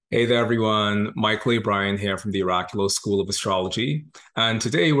Hey there, everyone. Michael O'Brien here from the Oracular School of Astrology. And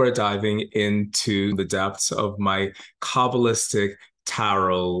today we're diving into the depths of my Kabbalistic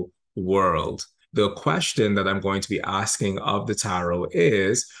tarot world. The question that I'm going to be asking of the tarot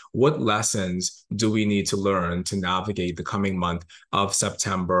is, what lessons do we need to learn to navigate the coming month of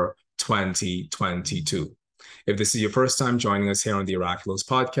September 2022? If this is your first time joining us here on the Oraculos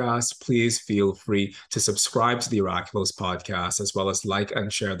podcast, please feel free to subscribe to the Oraculos podcast, as well as like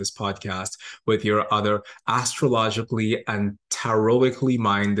and share this podcast with your other astrologically and tarotically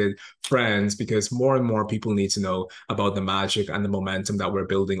minded friends, because more and more people need to know about the magic and the momentum that we're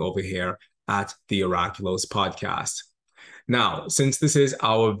building over here at the Oraculos podcast. Now, since this is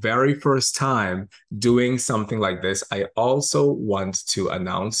our very first time doing something like this, I also want to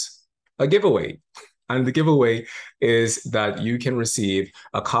announce a giveaway. And the giveaway is that you can receive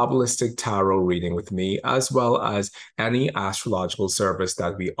a Kabbalistic tarot reading with me, as well as any astrological service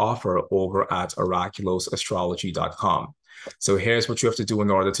that we offer over at oraculosastrology.com. So here's what you have to do in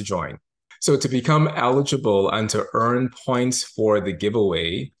order to join. So to become eligible and to earn points for the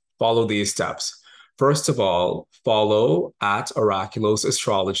giveaway, follow these steps. First of all, follow at Oraculos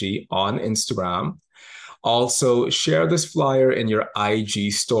Astrology on Instagram. Also, share this flyer in your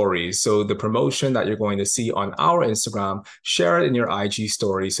IG stories. So the promotion that you're going to see on our Instagram, share it in your IG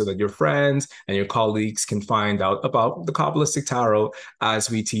stories so that your friends and your colleagues can find out about the Kabbalistic Tarot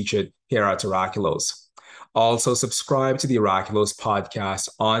as we teach it here at Oraculos. Also, subscribe to the Oraculos podcast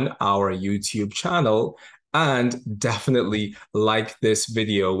on our YouTube channel. And definitely like this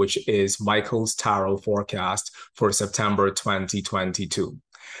video, which is Michael's Tarot forecast for September 2022.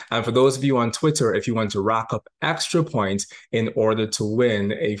 And for those of you on Twitter, if you want to rack up extra points in order to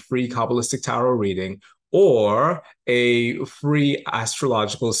win a free Kabbalistic Tarot reading or a free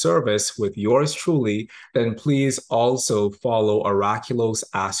astrological service with yours truly, then please also follow Oraculos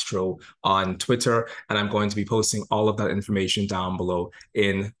Astro on Twitter. And I'm going to be posting all of that information down below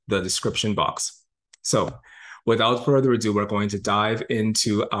in the description box. So, without further ado, we're going to dive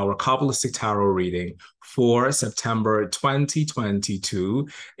into our Kabbalistic Tarot reading for September 2022,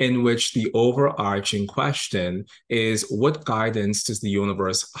 in which the overarching question is, what guidance does the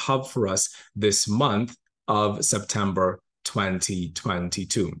universe have for us this month of September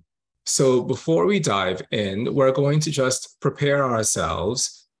 2022? So before we dive in, we're going to just prepare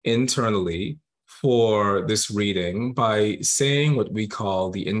ourselves internally for this reading by saying what we call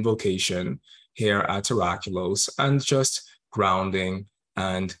the invocation here at Oraculos and just grounding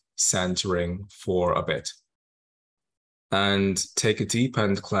and centering for a bit. And take a deep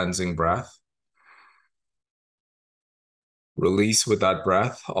and cleansing breath. Release with that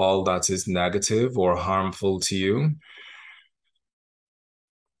breath all that is negative or harmful to you.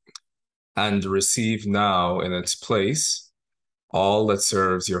 And receive now in its place all that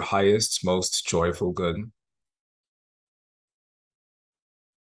serves your highest, most joyful good.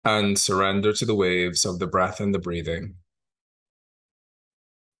 And surrender to the waves of the breath and the breathing.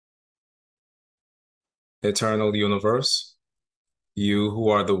 Eternal universe, you who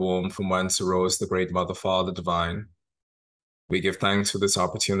are the womb from whence arose the great Mother, Father Divine, we give thanks for this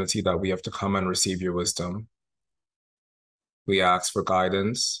opportunity that we have to come and receive your wisdom. We ask for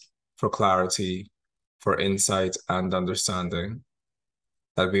guidance, for clarity, for insight and understanding,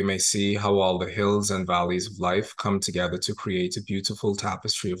 that we may see how all the hills and valleys of life come together to create a beautiful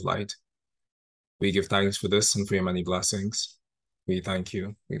tapestry of light. We give thanks for this and for your many blessings. We thank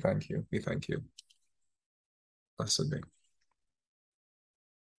you, we thank you, we thank you. Blessed be.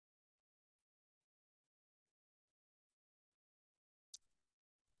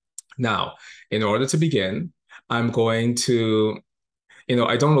 Now, in order to begin, I'm going to,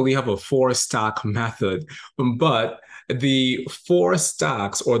 I don't really have a four stack method, but the four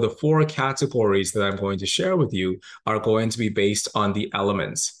stacks or the four categories that I'm going to share with you are going to be based on the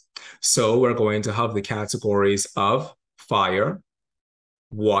elements. So we're going to have the categories of fire,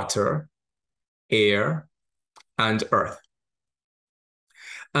 water, air, and earth.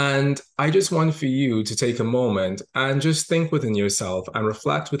 And I just want for you to take a moment and just think within yourself and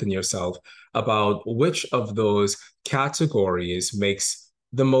reflect within yourself about which of those categories makes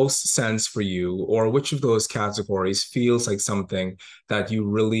the most sense for you, or which of those categories feels like something that you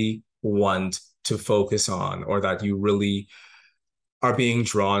really want to focus on, or that you really are being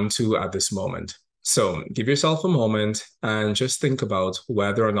drawn to at this moment. So give yourself a moment and just think about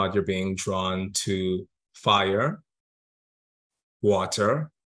whether or not you're being drawn to fire,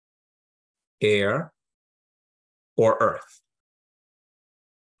 water, air, or earth.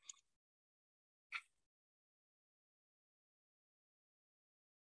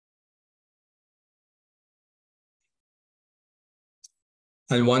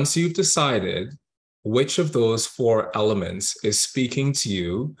 And once you've decided which of those four elements is speaking to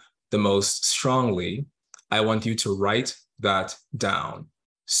you the most strongly, I want you to write that down.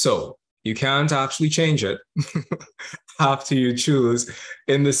 So you can't actually change it after you choose,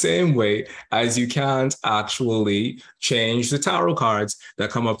 in the same way as you can't actually change the tarot cards that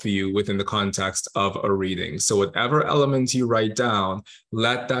come up for you within the context of a reading. So whatever element you write down,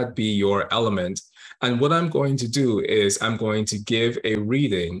 let that be your element. And what I'm going to do is I'm going to give a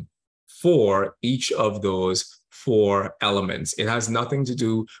reading for each of those four elements. It has nothing to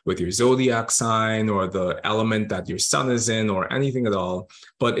do with your zodiac sign or the element that your sun is in or anything at all,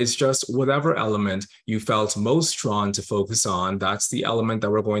 but it's just whatever element you felt most drawn to focus on, that's the element that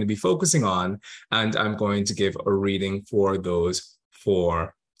we're going to be focusing on, and I'm going to give a reading for those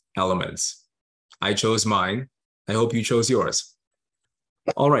four elements. I chose mine. I hope you chose yours.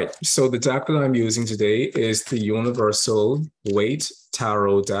 All right, so the deck that I'm using today is the Universal Weight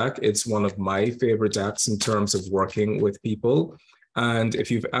Tarot deck. It's one of my favorite decks in terms of working with people. And if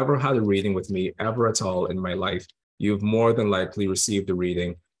you've ever had a reading with me, ever at all in my life, you've more than likely received a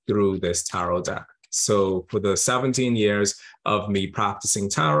reading through this tarot deck. So for the 17 years of me practicing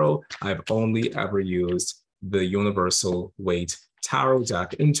tarot, I've only ever used the Universal Weight Tarot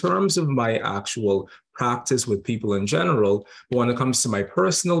deck. In terms of my actual practice with people in general, when it comes to my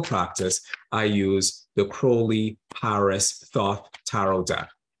personal practice, I use the Crowley Harris Thoth Tarot deck.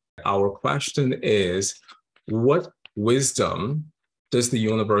 Our question is, what wisdom does the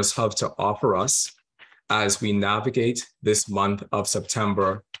universe have to offer us as we navigate this month of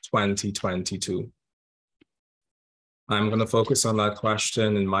September 2022? I'm going to focus on that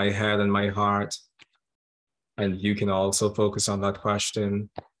question in my head and my heart. And you can also focus on that question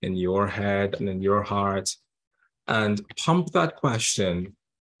in your head and in your heart, and pump that question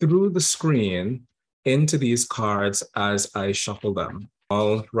through the screen into these cards as I shuffle them.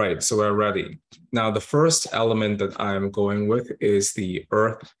 All right, so we're ready. Now, the first element that I'm going with is the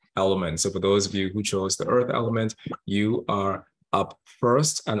earth element. So for those of you who chose the earth element, you are up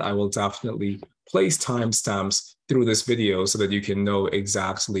first, and I will definitely place timestamps through this video so that you can know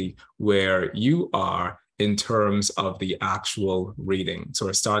exactly where you are in terms of the actual reading. So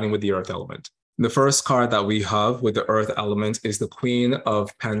we're starting with the earth element. The first card that we have with the earth element is the Queen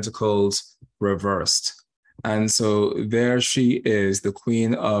of Pentacles reversed. And so there she is, the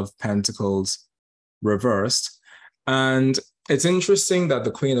Queen of Pentacles reversed. And it's interesting that the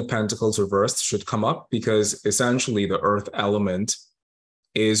Queen of Pentacles reversed should come up, because essentially the earth element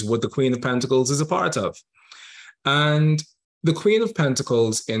is what the Queen of Pentacles is a part of. And the Queen of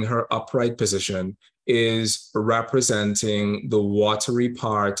Pentacles in her upright position is representing the watery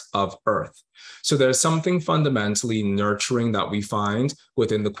part of earth. So there's something fundamentally nurturing that we find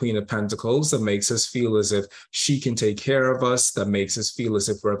within the Queen of Pentacles that makes us feel as if she can take care of us, that makes us feel as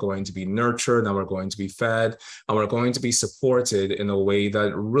if we're going to be nurtured and we're going to be fed and we're going to be supported in a way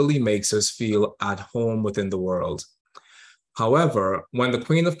that really makes us feel at home within the world. However, when the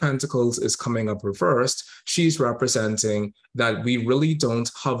Queen of Pentacles is coming up reversed, she's representing that we really don't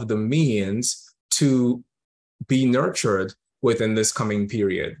have the means to be nurtured within this coming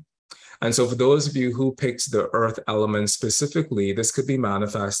period. And so for those of you who picked the earth element specifically, this could be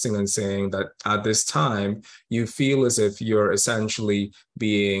manifesting and saying that at this time, you feel as if you're essentially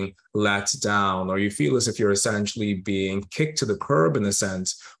being let down, or you feel as if you're essentially being kicked to the curb in a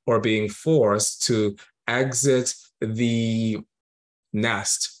sense, or being forced to exit the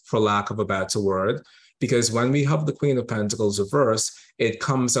nest, for lack of a better word. Because when we have the Queen of Pentacles reversed, it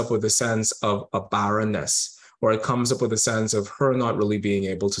comes up with a sense of a barrenness, or it comes up with a sense of her not really being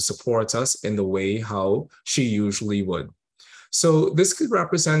able to support us in the way how she usually would. So this could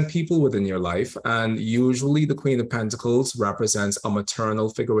represent people within your life. And usually the Queen of Pentacles represents a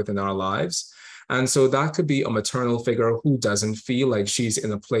maternal figure within our lives. And so that could be a maternal figure who doesn't feel like she's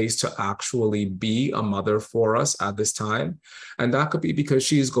in a place to actually be a mother for us at this time. And that could be because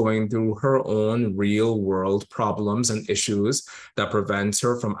she's going through her own real world problems and issues that prevents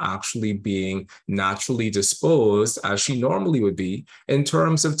her from actually being naturally disposed as she normally would be in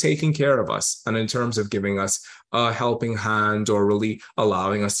terms of taking care of us and in terms of giving us a helping hand, or really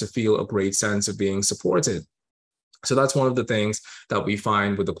allowing us to feel a great sense of being supported. So that's one of the things that we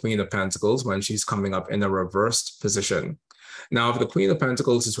find with the Queen of Pentacles when she's coming up in a reversed position. Now, if the Queen of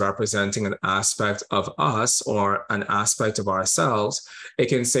Pentacles is representing an aspect of us or an aspect of ourselves, it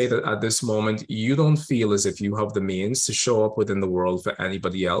can say that at this moment, you don't feel as if you have the means to show up within the world for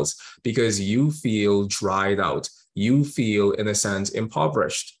anybody else, because you feel dried out. You feel, in a sense,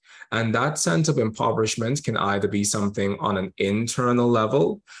 impoverished. And that sense of impoverishment can either be something on an internal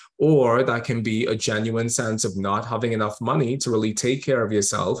level, or that can be a genuine sense of not having enough money to really take care of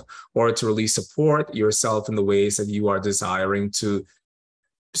yourself or to really support yourself in the ways that you are desiring to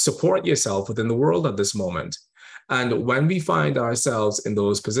support yourself within the world at this moment. And when we find ourselves in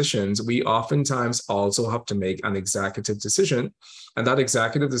those positions, we oftentimes also have to make an executive decision. And that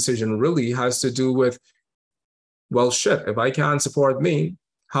executive decision really has to do with, well, shit, if I can't support me,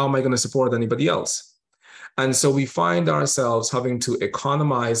 how am I going to support anybody else? And so we find ourselves having to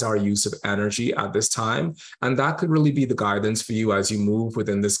economize our use of energy at this time. And that could really be the guidance for you as you move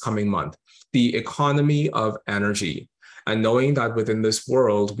within this coming month. The economy of energy. And knowing that within this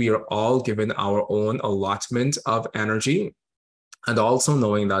world, we are all given our own allotment of energy. And also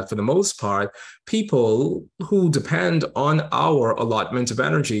knowing that for the most part, people who depend on our allotment of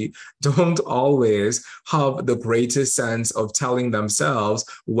energy don't always have the greatest sense of telling themselves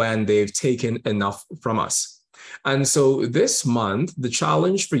when they've taken enough from us. And so this month, the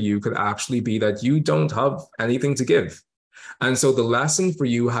challenge for you could actually be that you don't have anything to give. And so the lesson for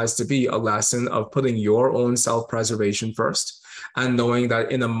you has to be a lesson of putting your own self-preservation first, and knowing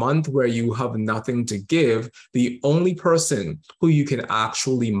that in a month where you have nothing to give, the only person who you can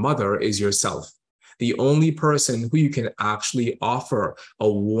actually mother is yourself. The only person who you can actually offer a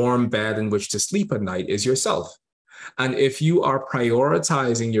warm bed in which to sleep at night is yourself. And if you are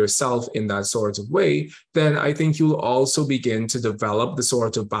prioritizing yourself in that sort of way, then I think you'll also begin to develop the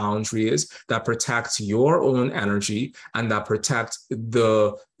sort of boundaries that protect your own energy and that protect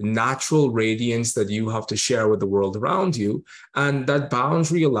the natural radiance that you have to share with the world around you. And that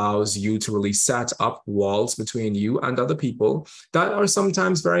boundary allows you to really set up walls between you and other people that are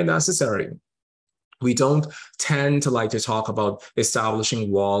sometimes very necessary. We don't tend to like to talk about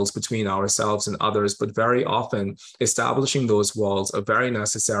establishing walls between ourselves and others, but very often establishing those walls are very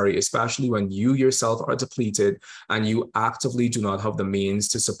necessary, especially when you yourself are depleted and you actively do not have the means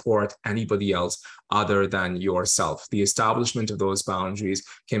to support anybody else other than yourself. The establishment of those boundaries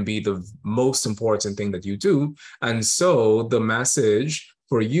can be the most important thing that you do. And so the message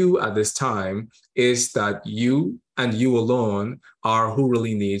for you at this time is that you and you alone are who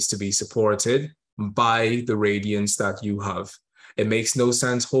really needs to be supported by the radiance that you have. It makes no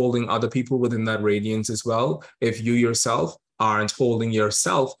sense holding other people within that radiance as well if you yourself aren't holding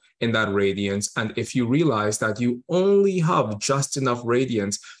yourself in that radiance, and if you realize that you only have just enough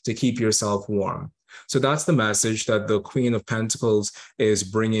radiance to keep yourself warm. So that's the message that the Queen of Pentacles is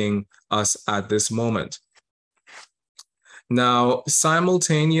bringing us at this moment. Now,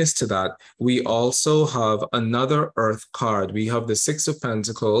 simultaneous to that, we also have another Earth card. We have the Six of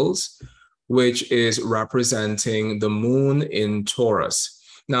Pentacles, which is representing the moon in Taurus.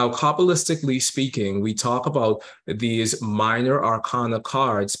 Now, Kabbalistically speaking, we talk about these minor arcana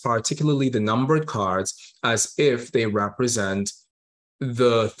cards, particularly the numbered cards, as if they represent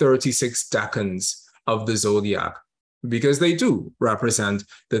the 36 decans of the zodiac, because they do represent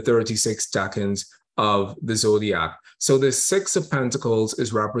the 36 decans of the zodiac. So the Six of Pentacles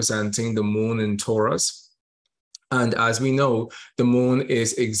is representing the moon in Taurus. And as we know, the moon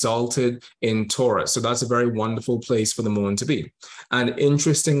is exalted in Taurus. So that's a very wonderful place for the moon to be. And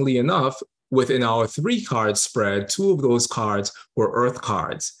interestingly enough, within our 3-card spread, 2 of those cards were Earth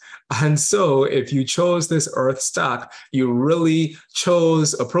cards. And so if you chose this Earth stack, you really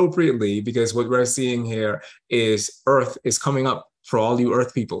chose appropriately, because what we're seeing here is Earth is coming up for all you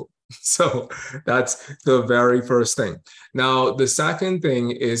Earth people. So that's the very first thing. Now, the second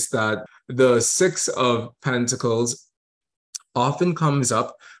thing is that the Six of Pentacles often comes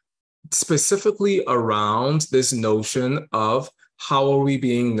up specifically around this notion of how are we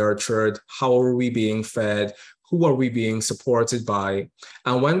being nurtured? How are we being fed? Who are we being supported by?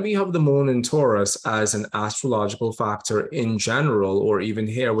 And when we have the moon in Taurus as an astrological factor in general, or even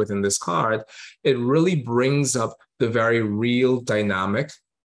here within this card, it really brings up the very real dynamic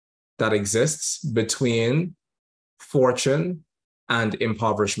that exists between fortune and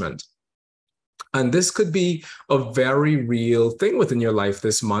impoverishment. And this could be a very real thing within your life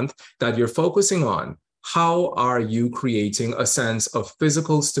this month that you're focusing on. How are you creating a sense of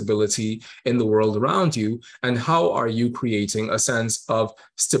physical stability in the world around you? And how are you creating a sense of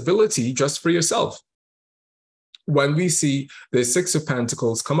stability just for yourself? When we see the Six of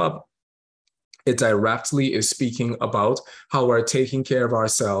Pentacles come up, it directly is speaking about how we're taking care of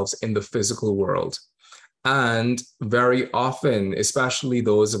ourselves in the physical world. And very often, especially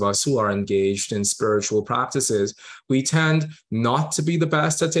those of us who are engaged in spiritual practices, we tend not to be the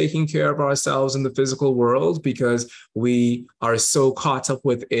best at taking care of ourselves in the physical world because we are so caught up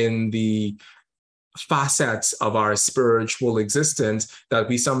within the facets of our spiritual existence that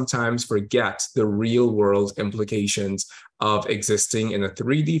we sometimes forget the real world implications of existing in a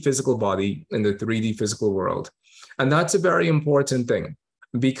 3D physical body in the 3D physical world. And that's a very important thing,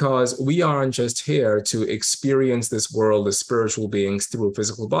 because we aren't just here to experience this world as spiritual beings through a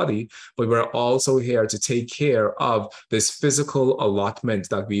physical body, but we're also here to take care of this physical allotment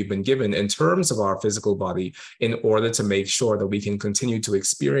that we've been given in terms of our physical body, in order to make sure that we can continue to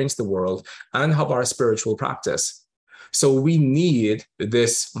experience the world and have our spiritual practice. So we need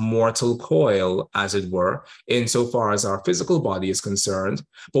this mortal coil, as it were, insofar as our physical body is concerned,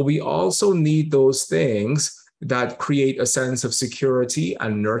 but we also need those things that create a sense of security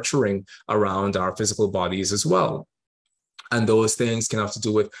and nurturing around our physical bodies as well. And those things can have to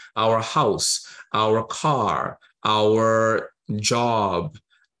do with our house, our car, our job,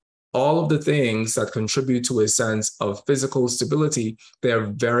 all of the things that contribute to a sense of physical stability. They're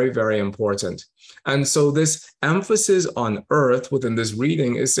very, very important. And so this emphasis on earth within this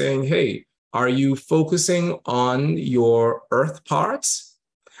reading is saying, hey, are you focusing on your earth parts?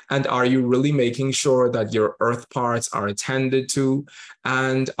 And are you really making sure that your earth parts are attended to?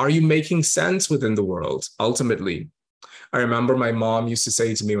 And are you making sense within the world, ultimately? I remember my mom used to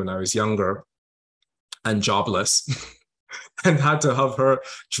say to me when I was younger and jobless, and had to have her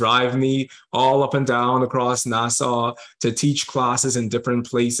drive me all up and down across Nassau to teach classes in different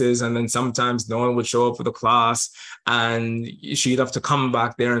places. And then sometimes no one would show up for the class, and she'd have to come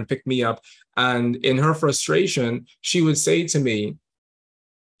back there and pick me up. And in her frustration, she would say to me,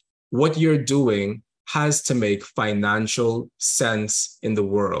 what you're doing has to make financial sense in the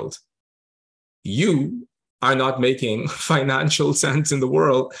world. You are not making financial sense in the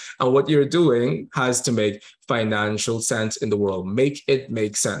world, and what you're doing has to make financial sense in the world. Make it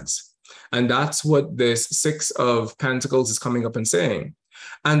make sense. And that's what this Six of Pentacles is coming up and saying.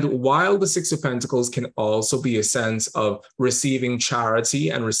 And while the Six of Pentacles can also be a sense of receiving charity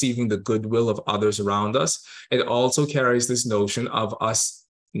and receiving the goodwill of others around us, it also carries this notion of us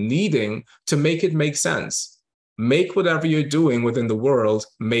needing to make it make sense. Make whatever you're doing within the world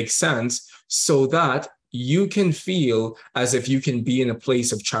make sense, so that you can feel as if you can be in a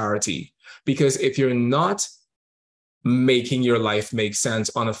place of charity. Because if you're not making your life make sense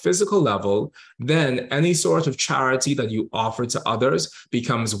on a physical level, then any sort of charity that you offer to others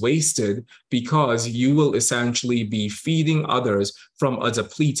becomes wasted, because you will essentially be feeding others from a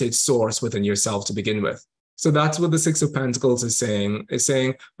depleted source within yourself to begin with. So that's what the Six of Pentacles is saying. It's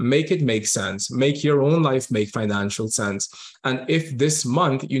saying, make it make sense. Make your own life make financial sense. And if this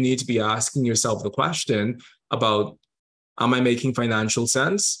month you need to be asking yourself the question about, am I making financial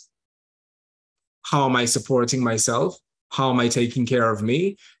sense? How am I supporting myself? How am I taking care of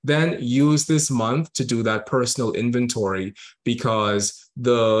me? Then use this month to do that personal inventory, because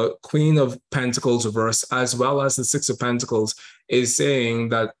the Queen of Pentacles reverse, as well as the Six of Pentacles, is saying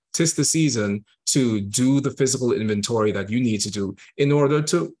that 'tis the season to do the physical inventory that you need to do in order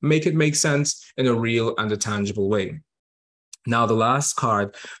to make it make sense in a real and a tangible way. Now, the last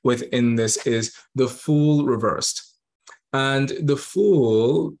card within this is the Fool reversed. And the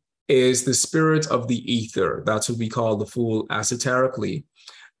Fool is the spirit of the ether. That's what we call the Fool esoterically.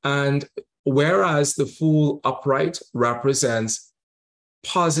 And whereas the Fool upright represents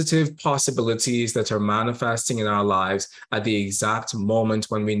positive possibilities that are manifesting in our lives at the exact moment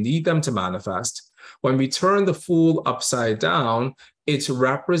when we need them to manifest, when we turn the Fool upside down, it's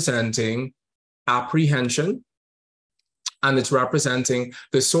representing apprehension, and it's representing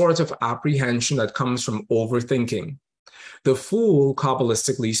the sort of apprehension that comes from overthinking. The Fool,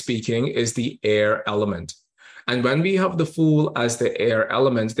 Kabbalistically speaking, is the air element. And when we have the Fool as the air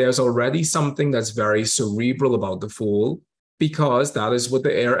element, there's already something that's very cerebral about the Fool, because that is what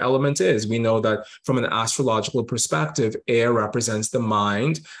the air element is. We know that from an astrological perspective, air represents the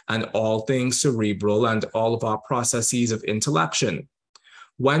mind and all things cerebral and all of our processes of intellection.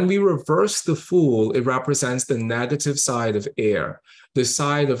 When we reverse the Fool, it represents the negative side of air, the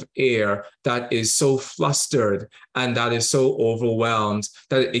side of air that is so flustered and that is so overwhelmed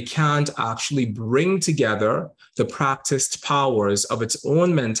that it can't actually bring together the practiced powers of its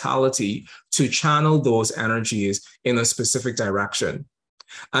own mentality to channel those energies in a specific direction.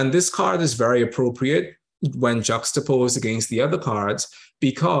 And this card is very appropriate when juxtaposed against the other cards,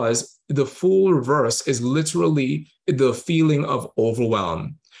 because the Fool reverse is literally the feeling of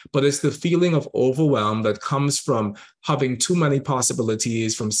overwhelm. But it's the feeling of overwhelm that comes from having too many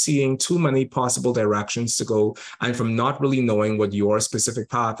possibilities, from seeing too many possible directions to go, and from not really knowing what your specific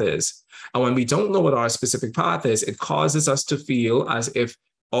path is. And when we don't know what our specific path is, it causes us to feel as if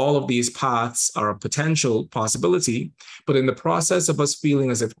all of these paths are a potential possibility. But in the process of us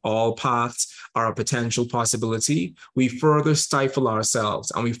feeling as if all paths are a potential possibility, we further stifle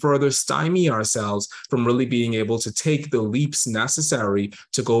ourselves and we further stymie ourselves from really being able to take the leaps necessary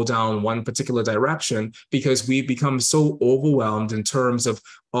to go down one particular direction, because we become so overwhelmed in terms of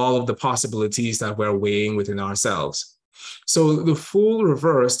all of the possibilities that we're weighing within ourselves. So the Fool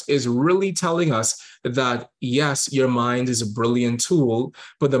reversed is really telling us that, yes, your mind is a brilliant tool,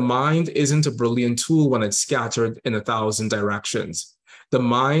 but the mind isn't a brilliant tool when it's scattered in 1,000 directions. The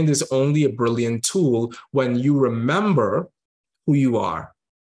mind is only a brilliant tool when you remember who you are.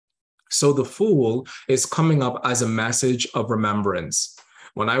 So the Fool is coming up as a message of remembrance.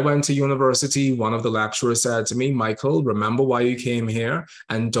 When I went to university, one of the lecturers said to me, Michael, remember why you came here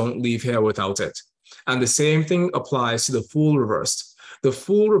and don't leave here without it. And the same thing applies to the Fool reversed. The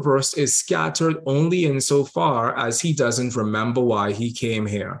Fool reversed is scattered only insofar as he doesn't remember why he came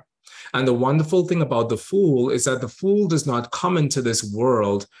here. And the wonderful thing about the Fool is that the Fool does not come into this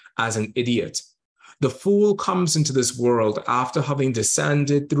world as an idiot. The Fool comes into this world after having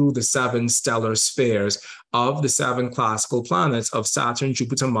descended through the 7 stellar spheres of the 7 classical planets of Saturn,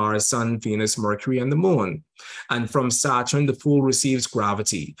 Jupiter, Mars, Sun, Venus, Mercury, and the Moon. And from Saturn, the Fool receives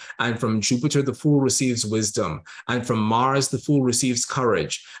gravity. And from Jupiter, the Fool receives wisdom. And from Mars, the Fool receives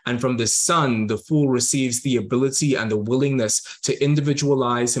courage. And from the Sun, the Fool receives the ability and the willingness to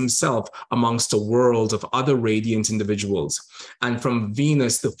individualize himself amongst a world of other radiant individuals. And from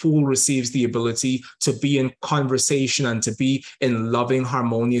Venus, the Fool receives the ability to be in conversation and to be in loving,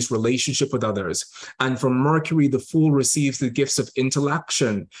 harmonious relationship with others. And from Mercury, the Fool receives the gifts of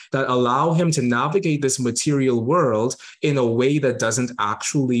intellection that allow him to navigate this material world in a way that doesn't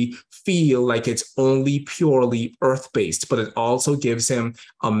actually feel like it's only purely earth-based, but it also gives him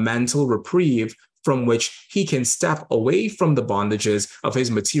a mental reprieve from which he can step away from the bondages of his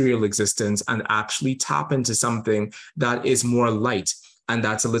material existence and actually tap into something that is more light and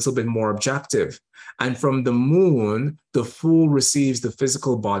that's a little bit more objective. And from the Moon, the Fool receives the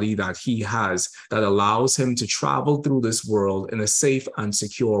physical body that he has that allows him to travel through this world in a safe and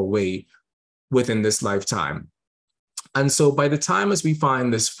secure way within this lifetime. And so by the time as we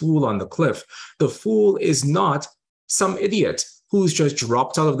find this Fool on the cliff, the Fool is not some idiot who's just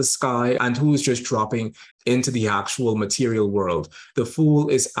dropped out of the sky and who's just dropping into the actual material world. The Fool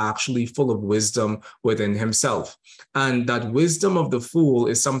is actually full of wisdom within himself. And that wisdom of the Fool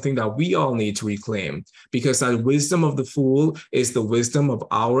is something that we all need to reclaim, because that wisdom of the Fool is the wisdom of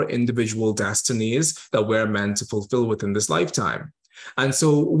our individual destinies that we're meant to fulfill within this lifetime. And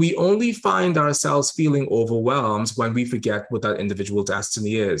so we only find ourselves feeling overwhelmed when we forget what that individual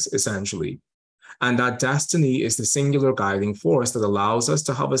destiny is, essentially. And that destiny is the singular guiding force that allows us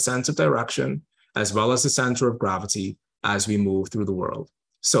to have a sense of direction as well as a center of gravity as we move through the world.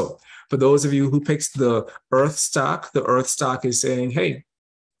 So for those of you who picked the Earth stack is saying, hey,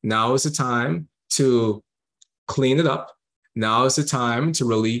 now is the time to clean it up. Now is the time to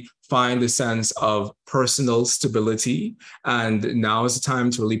really find a sense of personal stability. And now is the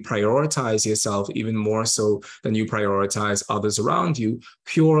time to really prioritize yourself even more so than you prioritize others around you,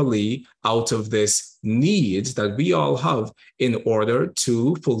 purely out of this need that we all have in order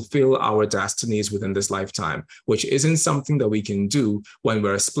to fulfill our destinies within this lifetime, which isn't something that we can do when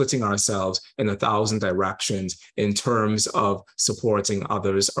we're splitting ourselves in 1,000 directions in terms of supporting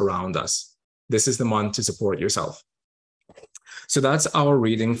others around us. This is the month to support yourself. So that's our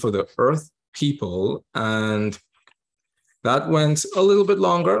reading for the Earth people, and that went a little bit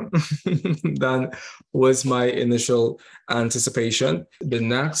longer than was my initial anticipation. The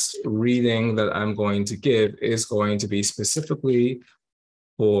next reading that I'm going to give is going to be specifically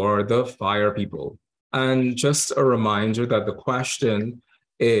for the fire people. And just a reminder that the question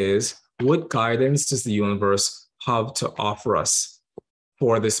is, what guidance does the universe have to offer us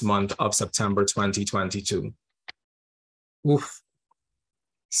for this month of September 2022? Oof.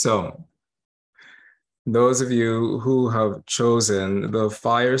 So those of you who have chosen the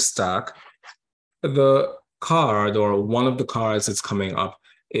fire stack, the card or one of the cards that's coming up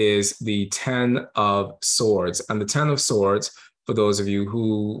is the 10 of Swords. And the 10 of Swords, for those of you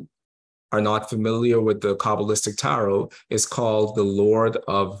who are not familiar with the Kabbalistic Tarot, is called the Lord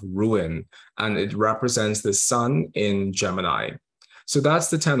of Ruin, and it represents the sun in Gemini. So that's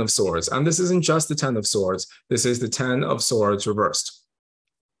the 10 of Swords. And this isn't just the 10 of Swords. This is the 10 of Swords reversed.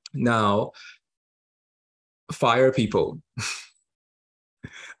 Now, fire people.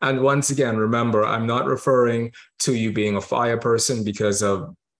 And once again, remember, I'm not referring to you being a fire person because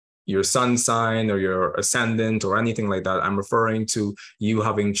of your sun sign or your ascendant or anything like that. I'm referring to you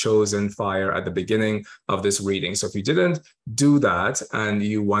having chosen fire at the beginning of this reading. So if you didn't do that and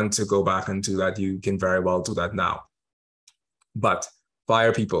you want to go back and do that, you can very well do that now. But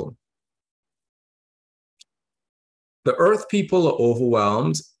fire people, the earth people are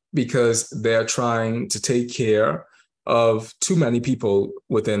overwhelmed because they're trying to take care of too many people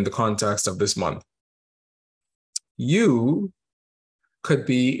within the context of this month. You could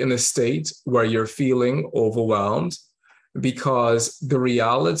be in a state where you're feeling overwhelmed because the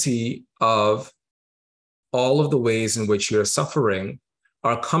reality of all of the ways in which you're suffering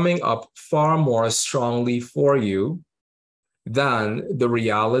are coming up far more strongly for you than the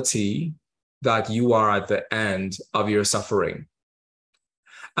reality that you are at the end of your suffering.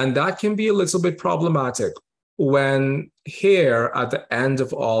 And that can be a little bit problematic when here at the end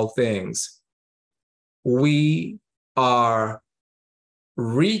of all things, we are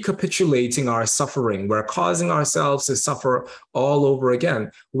recapitulating our suffering. We're causing ourselves to suffer all over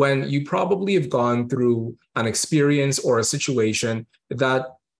again when you probably have gone through an experience or a situation that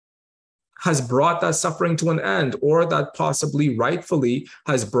has brought that suffering to an end, or that possibly rightfully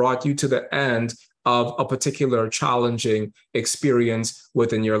has brought you to the end of a particular challenging experience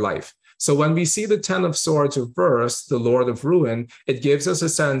within your life. So when we see the Ten of Swords reversed, the Lord of Ruin, it gives us a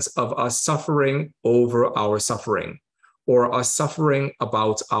sense of us suffering over our suffering, or us suffering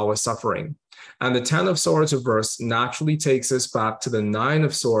about our suffering. And the Ten of Swords reversed naturally takes us back to the Nine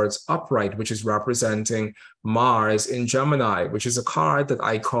of Swords upright, which is representing Mars in Gemini, which is a card that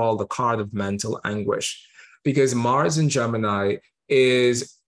I call the card of mental anguish, because Mars in Gemini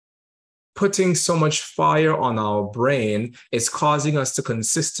is putting so much fire on our brain. It's causing us to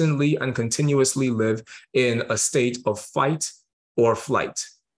consistently and continuously live in a state of fight or flight.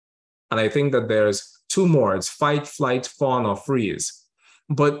 And I think that there's two more. It's fight, flight, fawn, or freeze.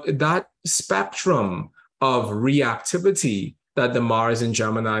 But that spectrum of reactivity that the Mars in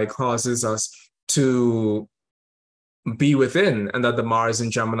Gemini causes us to be within, and that the Mars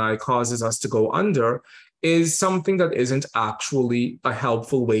in Gemini causes us to go under, is something that isn't actually a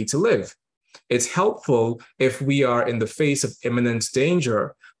helpful way to live. It's helpful if we are in the face of imminent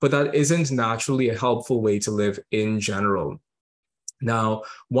danger, but that isn't naturally a helpful way to live in general. Now,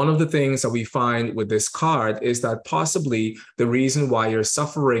 one of the things that we find with this card is that possibly the reason why you're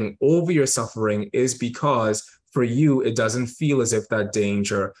suffering over your suffering is because for you, it doesn't feel as if that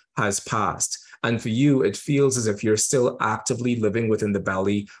danger has passed. And for you, it feels as if you're still actively living within the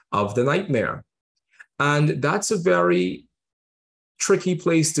belly of the nightmare. And that's a very tricky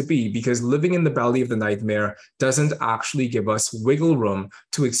place to be, because living in the belly of the nightmare doesn't actually give us wiggle room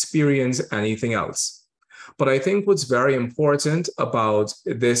to experience anything else. But I think what's very important about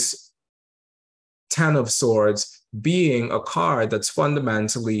this Ten of Swords being a card that's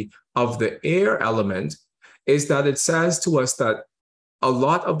fundamentally of the air element is that it says to us that a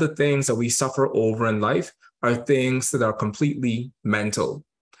lot of the things that we suffer over in life are things that are completely mental.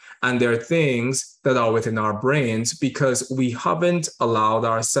 And they're things that are within our brains because we haven't allowed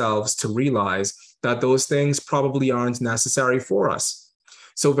ourselves to realize that those things probably aren't necessary for us.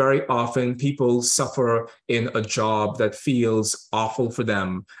 So very often people suffer in a job that feels awful for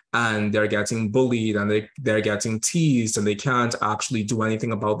them, and they're getting bullied and they're getting teased, and they can't actually do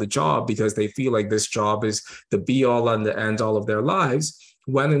anything about the job because they feel like this job is the be all and the end all of their lives,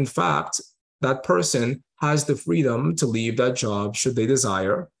 when in fact, that person has the freedom to leave that job should they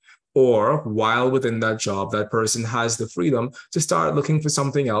desire. Or while within that job, that person has the freedom to start looking for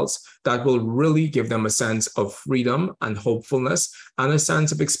something else that will really give them a sense of freedom and hopefulness and a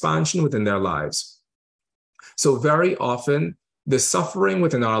sense of expansion within their lives. So very often, the suffering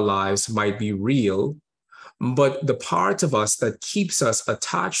within our lives might be real, but the part of us that keeps us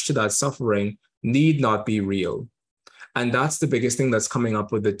attached to that suffering need not be real. And that's the biggest thing that's coming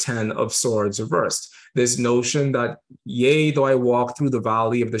up with the Ten of Swords reversed. This notion that, yea, though I walk through the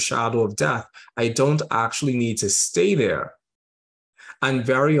valley of the shadow of death, I don't actually need to stay there. And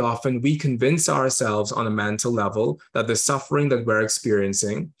very often we convince ourselves on a mental level that the suffering that we're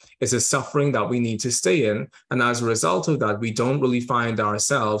experiencing is a suffering that we need to stay in. And as a result of that, we don't really find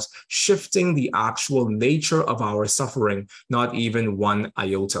ourselves shifting the actual nature of our suffering, not even one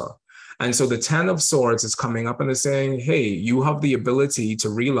iota. And so the Ten of Swords is coming up and is saying, hey, you have the ability to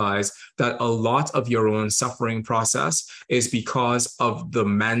realize that a lot of your own suffering process is because of the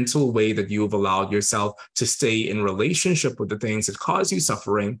mental way that you've allowed yourself to stay in relationship with the things that cause you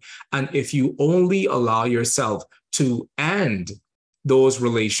suffering. And if you only allow yourself to end those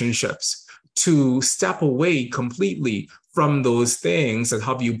relationships, to step away completely from those things that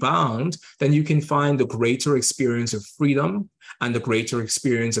have you bound, then you can find a greater experience of freedom and a greater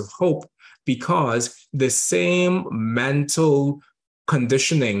experience of hope, because the same mental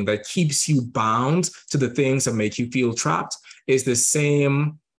conditioning that keeps you bound to the things that make you feel trapped is the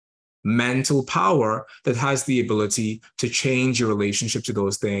same mental power that has the ability to change your relationship to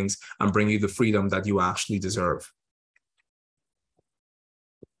those things and bring you the freedom that you actually deserve.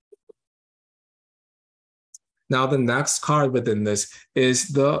 Now, the next card within this is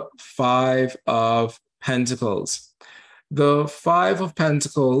the Five of Pentacles. The Five of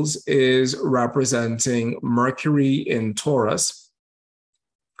Pentacles is representing Mercury in Taurus.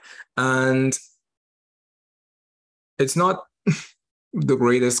 And it's not the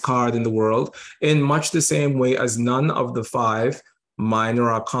greatest card in the world, in much the same way as none of the five minor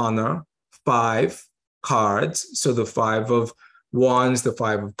arcana, five cards, so the Five of Wands, the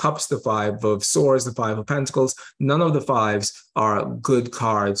Five of Cups, the Five of Swords, the Five of Pentacles, none of the fives are good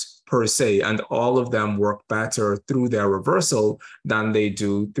cards per se, and all of them work better through their reversal than they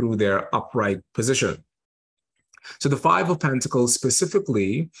do through their upright position. So the Five of Pentacles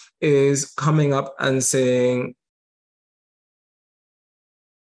specifically is coming up and saying,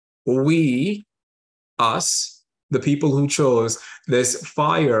 we, us, the people who chose this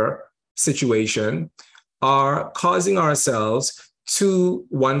fire situation, are causing ourselves to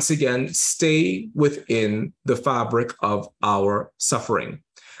once again stay within the fabric of our suffering.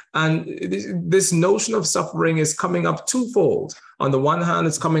 And this notion of suffering is coming up twofold. On the one hand,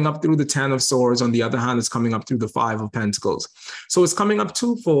 it's coming up through the Ten of Swords. On the other hand, it's coming up through the Five of Pentacles. So it's coming up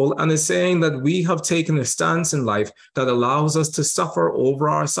twofold, and it's saying that we have taken a stance in life that allows us to suffer over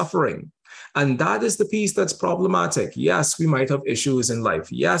our suffering. And that is the piece that's problematic. Yes, we might have issues in life.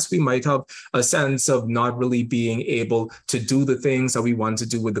 Yes, we might have a sense of not really being able to do the things that we want to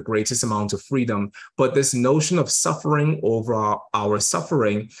do with the greatest amount of freedom. But this notion of suffering over our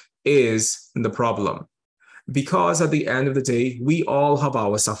suffering is the problem. Because at the end of the day, we all have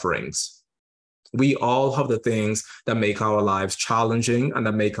our sufferings. We all have the things that make our lives challenging and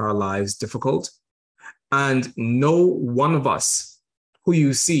that make our lives difficult. And no one of us who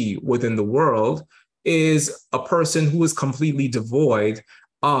you see within the world is a person who is completely devoid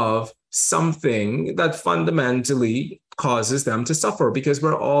of something that fundamentally causes them to suffer, because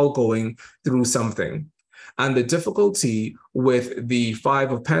we're all going through something. And the difficulty with the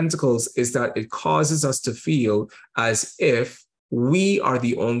Five of Pentacles is that it causes us to feel as if we are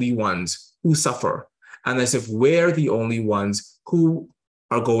the only ones who suffer, and as if we're the only ones who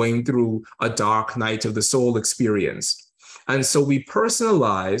are going through a dark night of the soul experience. And so we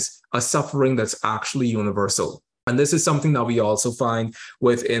personalize a suffering that's actually universal. And this is something that we also find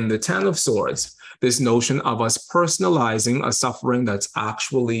within the Ten of Swords, this notion of us personalizing a suffering that's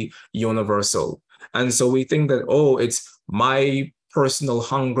actually universal. And so we think that, oh, it's my personal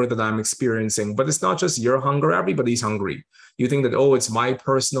hunger that I'm experiencing, but it's not just your hunger, everybody's hungry. You think that, oh, it's my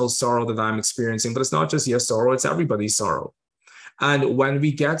personal sorrow that I'm experiencing, but it's not just your sorrow, it's everybody's sorrow. And when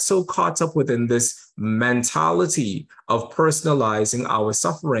we get so caught up within this mentality of personalizing our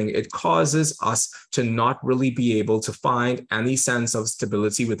suffering, it causes us to not really be able to find any sense of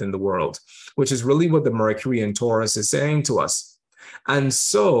stability within the world, which is really what the Mercury in Taurus is saying to us. And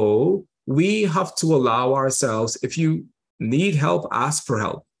so we have to allow ourselves, if you need help, ask for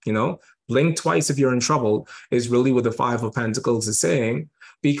help, blink twice if you're in trouble is really what the Five of Pentacles is saying.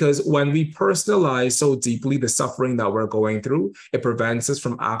 Because when we personalize so deeply the suffering that we're going through, it prevents us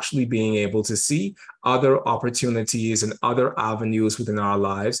from actually being able to see other opportunities and other avenues within our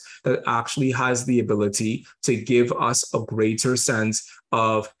lives that actually has the ability to give us a greater sense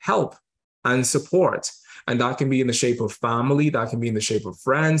of help and support. And that can be in the shape of family, that can be in the shape of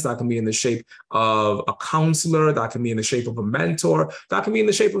friends, that can be in the shape of a counselor, that can be in the shape of a mentor, that can be in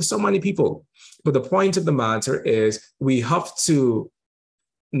the shape of so many people. But the point of the matter is we have to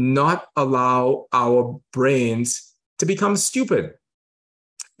not allow our brains to become stupid.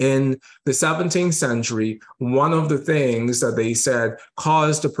 In the 17th century, one of the things that they said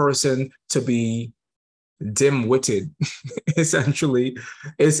caused a person to be dim-witted, essentially,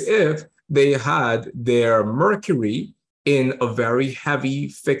 is if they had their Mercury in a very heavy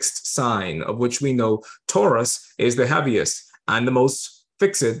fixed sign, of which we know Taurus is the heaviest and the most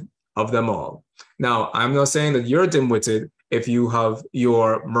fixed of them all. Now, I'm not saying that you're dim-witted if you have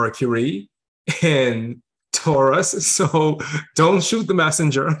your Mercury in Taurus, so don't shoot the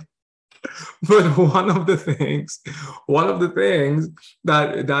messenger. But one of the things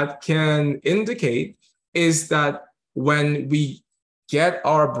that can indicate is that when we get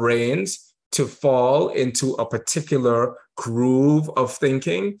our brains to fall into a particular groove of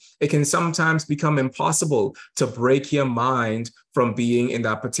thinking, it can sometimes become impossible to break your mind from being in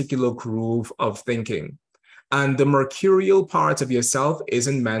that particular groove of thinking. And the mercurial part of yourself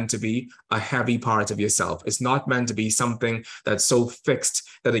isn't meant to be a heavy part of yourself. It's not meant to be something that's so fixed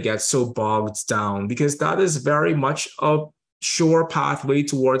that it gets so bogged down, because that is very much a sure pathway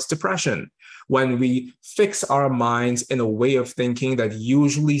towards depression. When we fix our minds in a way of thinking that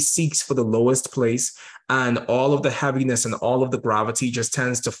usually seeks for the lowest place, and all of the heaviness and all of the gravity just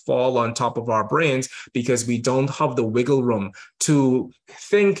tends to fall on top of our brains because we don't have the wiggle room to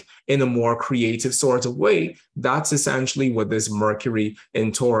think in a more creative sort of way, that's essentially what this Mercury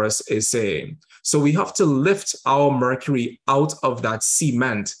in Taurus is saying. So we have to lift our Mercury out of that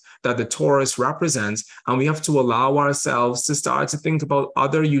cement that the Taurus represents, and we have to allow ourselves to start to think about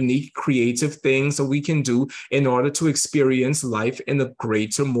other unique creative things that we can do in order to experience life in a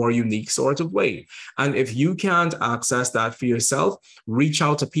greater, more unique sort of way. And if you can't access that for yourself, reach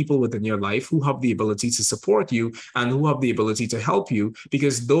out to people within your life who have the ability to support you and who have the ability to help you,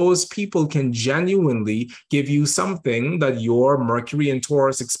 because those people can genuinely give you something that your Mercury and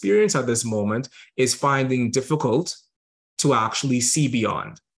Taurus experience at this moment is finding difficult to actually see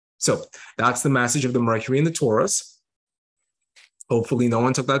beyond. So that's the message of the Mercury and the Taurus. Hopefully no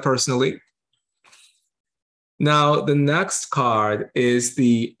one took that personally. Now, the next card is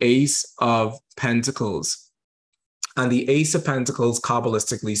the Ace of Pentacles. And the Ace of Pentacles,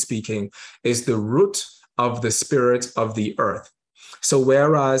 Kabbalistically speaking, is the root of the spirit of the earth. So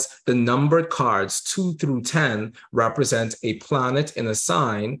whereas the numbered cards 2 through 10 represent a planet in a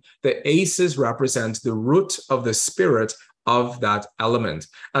sign, the aces represent the root of the spirit of that element.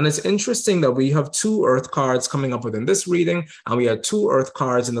 And it's interesting that we have 2 earth cards coming up within this reading, and we had 2 earth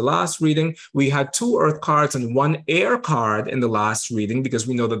cards in the last reading. We had 2 earth cards and 1 air card in the last reading, because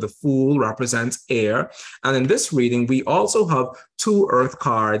we know that the Fool represents air. And in this reading, we also have 2 earth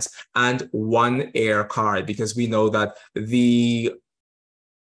cards and 1 air card, because we know that the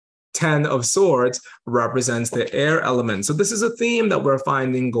 10 of Swords represents the air element. So this is a theme that we're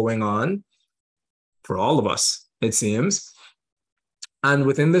finding going on for all of us, it seems. And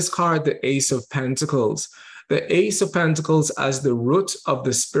within this card, the Ace of Pentacles, as the root of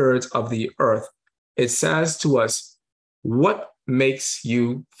the spirit of the earth, it says to us, what makes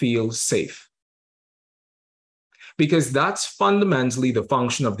you feel safe? Because that's fundamentally the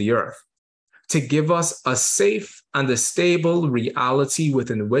function of the earth, to give us a safe and a stable reality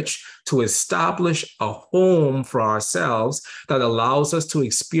within which to establish a home for ourselves that allows us to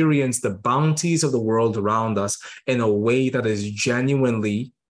experience the bounties of the world around us in a way that is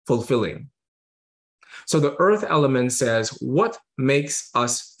genuinely fulfilling. So the earth element says, what makes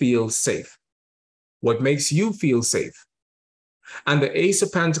us feel safe? What makes you feel safe? And the Ace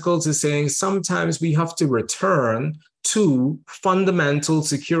of Pentacles is saying sometimes we have to return to fundamental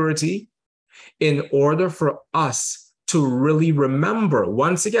security in order for us to really remember,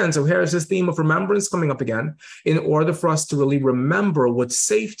 once again, so here's this theme of remembrance coming up again, in order for us to really remember what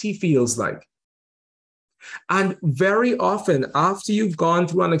safety feels like. And very often, after you've gone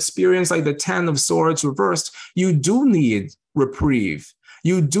through an experience like the 10 of Swords reversed, you do need reprieve.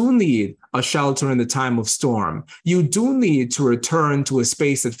 You do need a shelter in the time of storm. You do need to return to a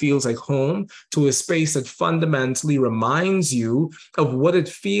space that feels like home, to a space that fundamentally reminds you of what it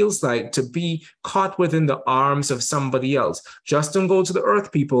feels like to be caught within the arms of somebody else. Just don't go to the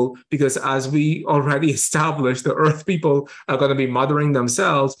earth people, because as we already established, the earth people are going to be mothering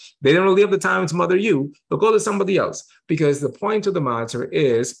themselves. They don't really have the time to mother you, but go to somebody else. Because the point of the matter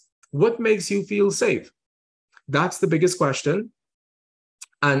is, what makes you feel safe? That's the biggest question.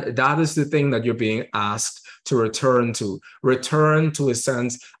 And that is the thing that you're being asked to return to a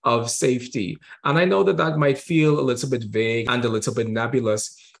sense of safety. And I know that that might feel a little bit vague and a little bit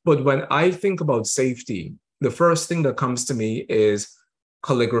nebulous, but when I think about safety, the first thing that comes to me is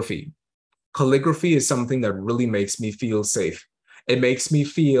calligraphy. Calligraphy is something that really makes me feel safe. It makes me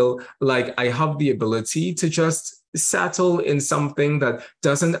feel like I have the ability to just settle in something that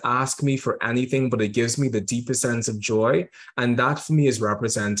doesn't ask me for anything, but it gives me the deepest sense of joy. And that for me is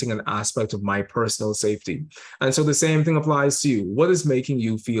representing an aspect of my personal safety. And so the same thing applies to you. What is making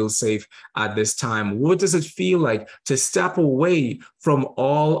you feel safe at this time? What does it feel like to step away from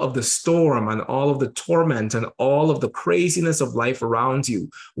all of the storm and all of the torment and all of the craziness of life around you?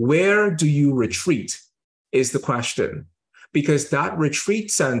 Where do you retreat is the question. Because that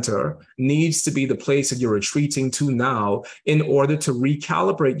retreat center needs to be the place that you're retreating to now in order to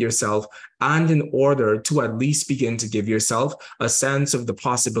recalibrate yourself and in order to at least begin to give yourself a sense of the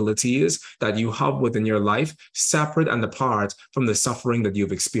possibilities that you have within your life, separate and apart from the suffering that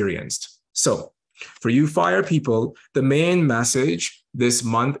you've experienced. So for you fire people, the main message this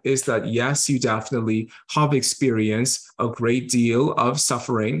month is that yes, you definitely have experienced a great deal of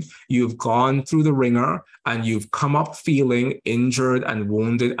suffering. You've gone through the ringer and you've come up feeling injured and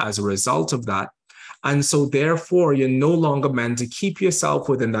wounded as a result of that. And so therefore, you're no longer meant to keep yourself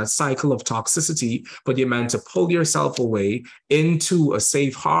within that cycle of toxicity, but you're meant to pull yourself away into a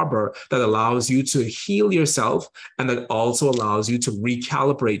safe harbor that allows you to heal yourself and that also allows you to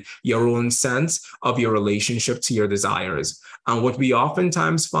recalibrate your own sense of your relationship to your desires. And what we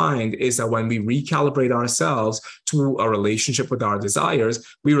oftentimes find is that when we recalibrate ourselves to a relationship with our desires,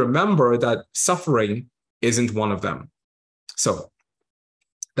 we remember that suffering isn't one of them. So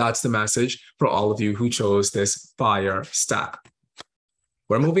that's the message for all of you who chose this fire stack.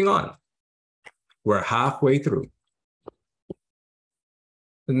 We're moving on. We're halfway through.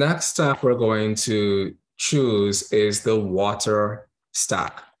 The next stack we're going to choose is the water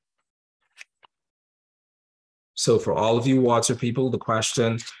stack. So for all of you water people, the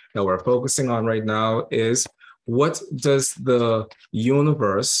question that we're focusing on right now is, what does the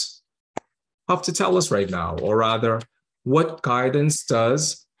universe have to tell us right now? Or rather, what guidance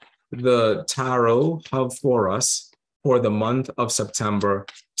does the tarot have for us for the month of September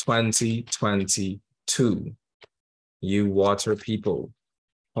 2022? You water people.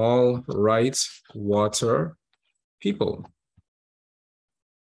 All right, water people.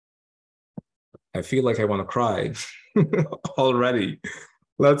 I feel like I want to cry already.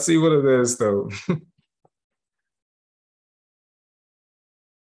 Let's see what it is, though.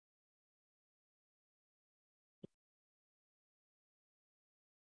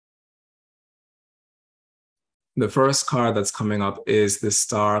 The first card that's coming up is the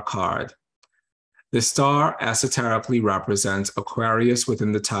Star card. The star esoterically represents Aquarius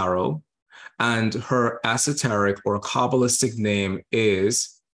within the tarot, and her esoteric or Kabbalistic name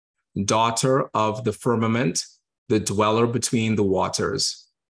is Daughter of the Firmament, the Dweller Between the Waters.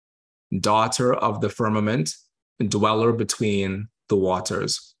 Daughter of the Firmament, Dweller Between the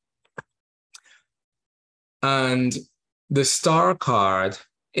Waters. And the Star card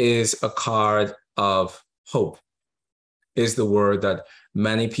is a card of hope, is the word that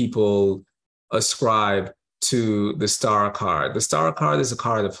many people ascribe to the Star card. The Star card is a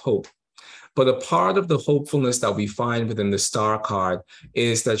card of hope. But a part of the hopefulness that we find within the Star card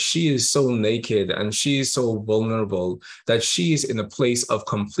is that she is so naked and she is so vulnerable that she is in a place of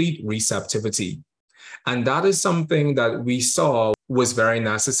complete receptivity. And that is something that we saw was very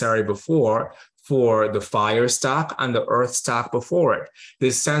necessary before for the fire stack and the earth stack before it.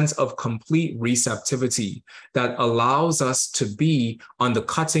 This sense of complete receptivity that allows us to be on the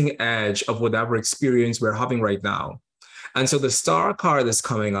cutting edge of whatever experience we're having right now. And so the Star card is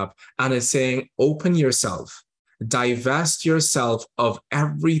coming up and it's saying, open yourself, divest yourself of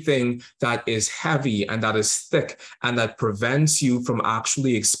everything that is heavy and that is thick and that prevents you from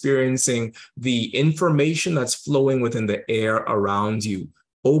actually experiencing the information that's flowing within the air around you.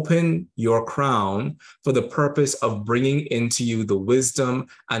 Open your crown for the purpose of bringing into you the wisdom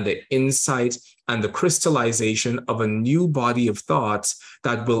and the insight and the crystallization of a new body of thoughts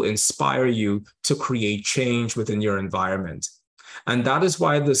that will inspire you to create change within your environment. And that is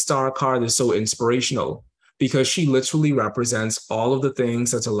why the Star card is so inspirational, because she literally represents all of the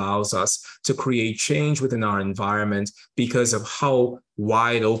things that allows us to create change within our environment because of how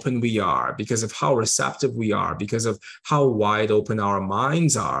wide open we are, because of how receptive we are, because of how wide open our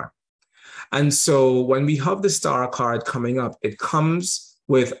minds are. And so when we have the Star card coming up, it comes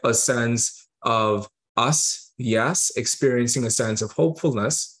with a sense of us, yes, experiencing a sense of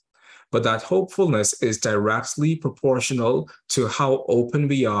hopefulness, but that hopefulness is directly proportional to how open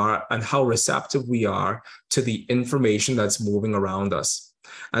we are and how receptive we are to the information that's moving around us.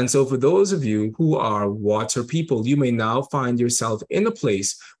 And so for those of you who are water people, you may now find yourself in a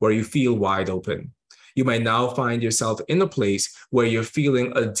place where you feel wide open. You may now find yourself in a place where you're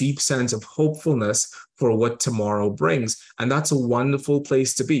feeling a deep sense of hopefulness for what tomorrow brings. And that's a wonderful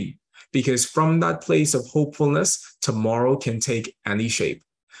place to be, because from that place of hopefulness, tomorrow can take any shape.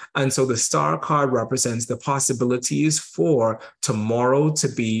 And so the Star card represents the possibilities for tomorrow to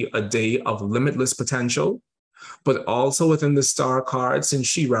be a day of limitless potential. But also within the Star card, since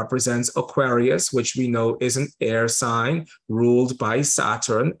she represents Aquarius, which we know is an air sign ruled by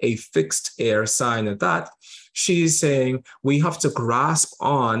Saturn, a fixed air sign at that, she's saying we have to grasp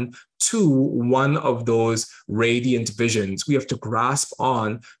on to one of those radiant visions. We have to grasp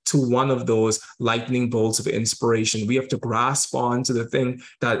on to one of those lightning bolts of inspiration. We have to grasp on to the thing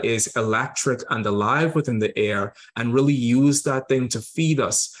that is electric and alive within the air and really use that thing to feed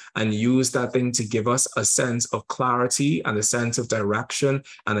us and use that thing to give us a sense of clarity and a sense of direction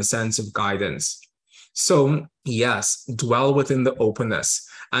and a sense of guidance. So yes, dwell within the openness.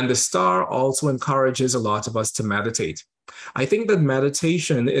 And the star also encourages a lot of us to meditate. I think that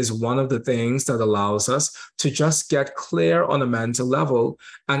meditation is one of the things that allows us to just get clear on a mental level,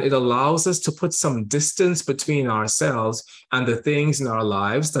 and it allows us to put some distance between ourselves and the things in our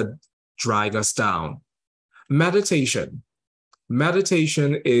lives that drag us down. Meditation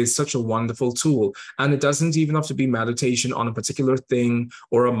is such a wonderful tool, and it doesn't even have to be meditation on a particular thing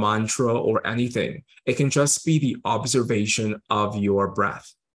or a mantra or anything. It can just be the observation of your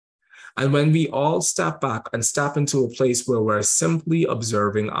breath. And when we all step back and step into a place where we're simply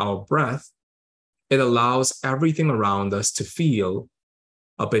observing our breath, it allows everything around us to feel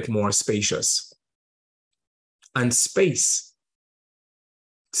a bit more spacious. And space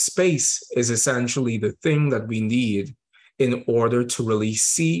is essentially the thing that we need in order to really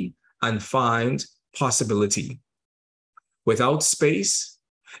see and find possibility. Without space,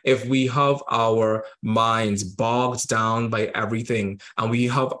 if we have our minds bogged down by everything and we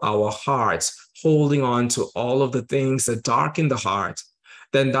have our hearts holding on to all of the things that darken the heart,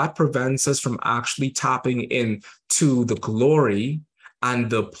 then that prevents us from actually tapping into the glory and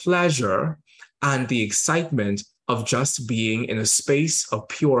the pleasure and the excitement of just being in a space of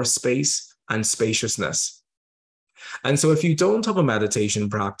pure space and spaciousness. And so if you don't have a meditation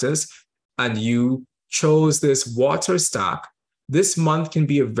practice and you chose this water stack, this month can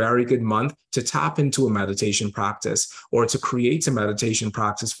be a very good month to tap into a meditation practice or to create a meditation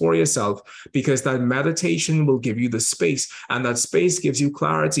practice for yourself, because that meditation will give you the space, and that space gives you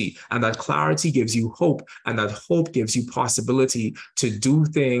clarity, and that clarity gives you hope, and that hope gives you possibility to do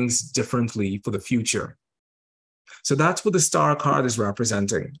things differently for the future. So that's what the star card is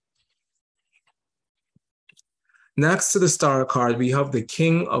representing. Next to the star card, we have the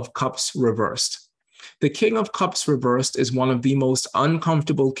King of Cups reversed. The King of Cups reversed is one of the most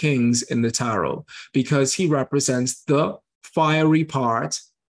uncomfortable kings in the tarot because he represents the fiery part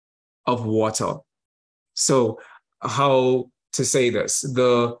of water. So how to say this?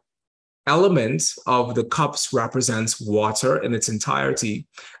 The element of the cups represents water in its entirety,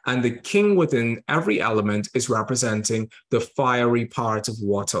 and the king within every element is representing the fiery part of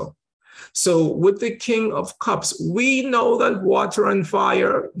water. So with the King of Cups, we know that water and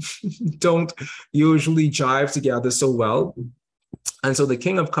fire don't usually jive together so well. And so the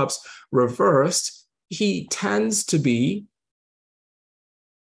King of Cups reversed, he tends to be,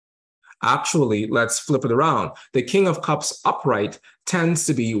 actually, let's flip it around. The King of Cups upright tends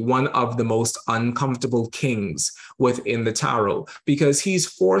to be one of the most uncomfortable kings within the tarot because he's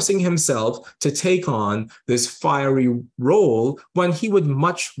forcing himself to take on this fiery role when he would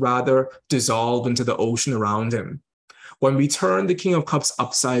much rather dissolve into the ocean around him. When we turn the King of Cups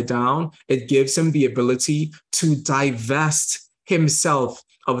upside down, it gives him the ability to divest himself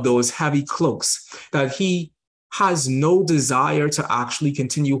of those heavy cloaks that he has no desire to actually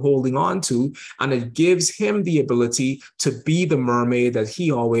continue holding on to, and it gives him the ability to be the mermaid that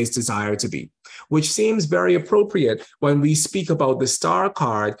he always desired to be, which seems very appropriate when we speak about the star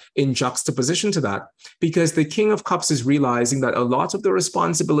card in juxtaposition to that, because the King of Cups is realizing that a lot of the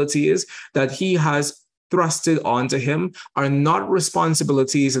responsibilities that he has thrusted onto him are not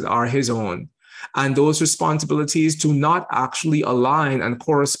responsibilities that are his own. And those responsibilities do not actually align and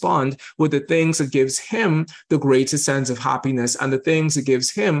correspond with the things that gives him the greatest sense of happiness and the things that gives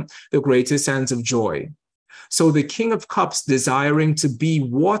him the greatest sense of joy. So the King of Cups desiring to be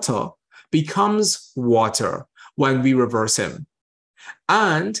water becomes water when we reverse him.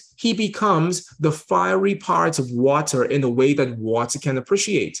 And he becomes the fiery part of water in a way that water can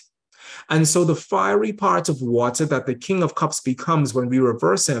appreciate. And so the fiery part of water that the King of Cups becomes when we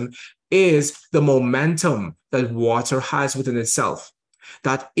reverse him is the momentum that water has within itself,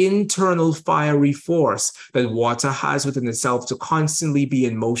 that internal fiery force that water has within itself to constantly be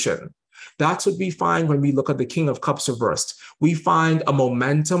in motion. That's what we find when we look at the King of Cups reversed. We find a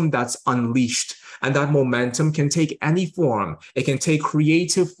momentum that's unleashed, And that momentum can take any form. It can take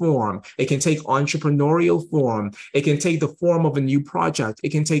creative form. It can take entrepreneurial form. It can take the form of a new project. It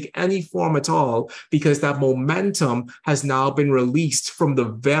can take any form at all, because that momentum has now been released from the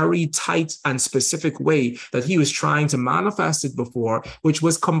very tight and specific way that he was trying to manifest it before, which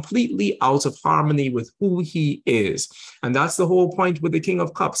was completely out of harmony with who he is. And that's the whole point with the King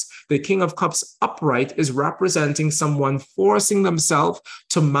of Cups. The King of Cups upright is representing someone forcing themselves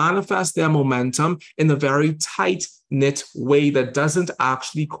to manifest their momentum in a very tight-knit way that doesn't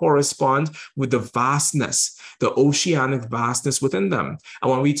actually correspond with the vastness, the oceanic vastness within them.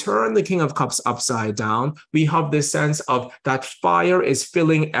 And when we turn the King of Cups upside down, we have this sense of that fire is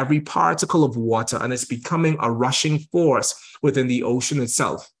filling every particle of water and it's becoming a rushing force within the ocean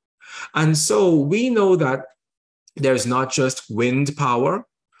itself. And so we know that there's not just wind power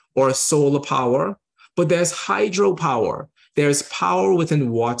or solar power, but there's hydropower. There's power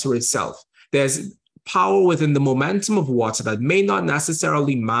within water itself. There's power within the momentum of water that may not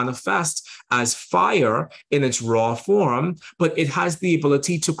necessarily manifest as fire in its raw form, but it has the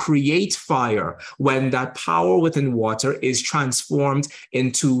ability to create fire when that power within water is transformed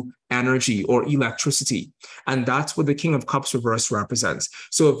into energy or electricity. And that's what the King of Cups reverse represents.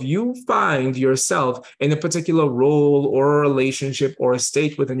 So if you find yourself in a particular role or a relationship or a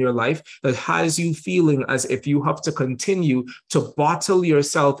state within your life that has you feeling as if you have to continue to bottle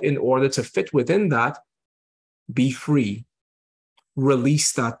yourself in order to fit within that, be free.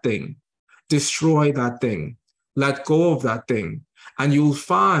 Release that thing. Destroy that thing. Let go of that thing. And you'll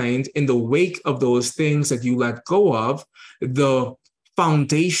find in the wake of those things that you let go of, the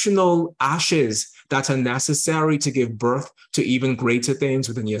foundational ashes that are necessary to give birth to even greater things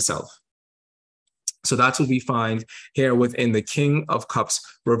within yourself. So that's what we find here within the King of Cups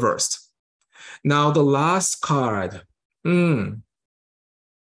reversed. Now, the last card, the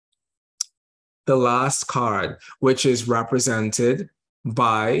last card, which is represented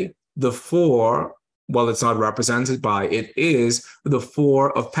by the four, well, it's not represented by, it is the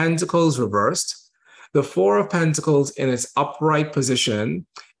Four of Pentacles reversed. The Four of Pentacles in its upright position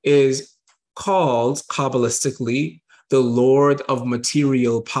is called, Kabbalistically, the Lord of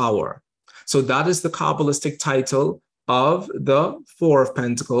Material Power. So that is the Kabbalistic title of the Four of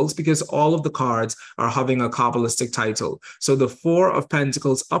Pentacles, because all of the cards are having a Kabbalistic title. So the Four of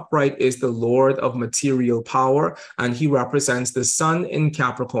Pentacles upright is the Lord of Material Power, and he represents the Sun in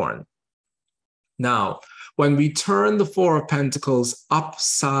Capricorn. Now, when we turn the Four of Pentacles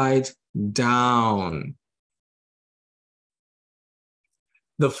upside down,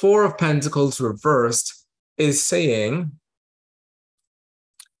 the Four of Pentacles reversed is saying,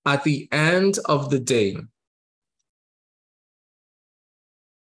 at the end of the day,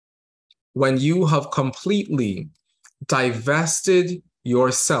 when you have completely divested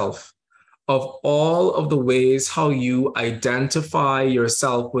yourself of all of the ways how you identify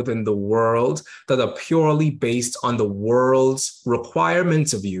yourself within the world that are purely based on the world's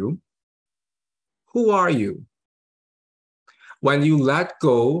requirements of you, who are you? When you let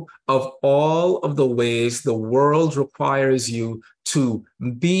go of all of the ways the world requires you to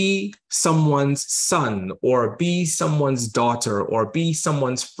be someone's son, or be someone's daughter, or be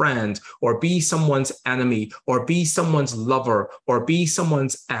someone's friend, or be someone's enemy, or be someone's lover, or be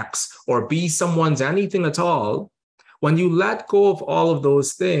someone's ex, or be someone's anything at all, when you let go of all of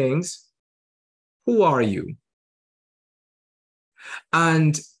those things, who are you?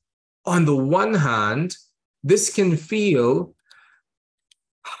 And on the one hand, this can feel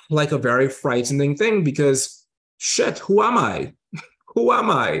like a very frightening thing, because shit, who am I? Who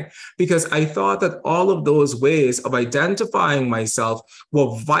am I? Because I thought that all of those ways of identifying myself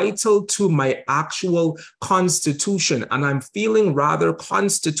were vital to my actual constitution. And I'm feeling rather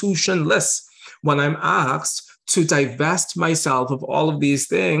constitutionless when I'm asked to divest myself of all of these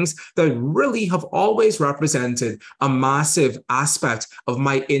things that really have always represented a massive aspect of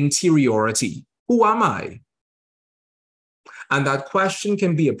my interiority. Who am I? And that question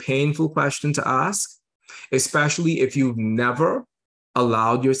can be a painful question to ask, especially if you've never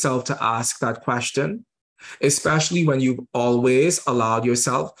allowed yourself to ask that question, especially when you've always allowed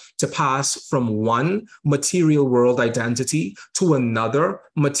yourself to pass from one material world identity to another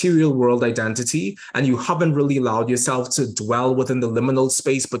material world identity, and you haven't really allowed yourself to dwell within the liminal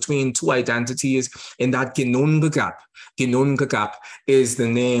space between two identities in that Ginunga gap. Ginunga gap is the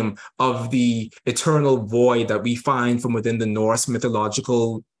name of the eternal void that we find from within the Norse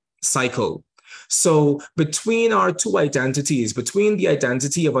mythological cycle. So between our two identities, between the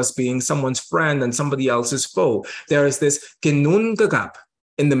identity of us being someone's friend and somebody else's foe, there is this Ginunga gap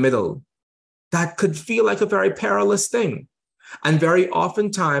in the middle that could feel like a very perilous thing. And very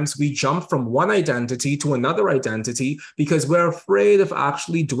oftentimes we jump from one identity to another identity because we're afraid of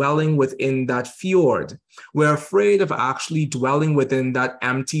actually dwelling within that fjord. We're afraid of actually dwelling within that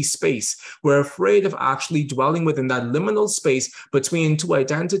empty space. We're afraid of actually dwelling within that liminal space between two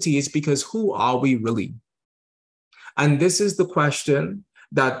identities because who are we really? And this is the question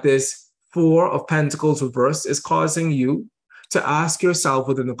that this Four of Pentacles reversed is causing you to ask yourself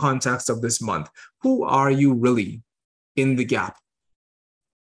within the context of this month. Who are you really in the gap?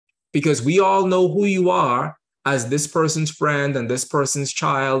 Because we all know who you are as this person's friend and this person's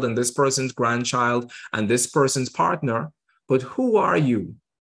child and this person's grandchild and this person's partner. But who are you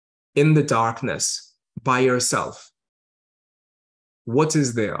in the darkness by yourself? What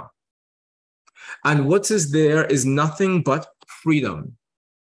is there? And what is there is nothing but freedom.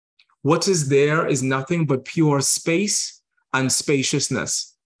 What is there is nothing but pure space and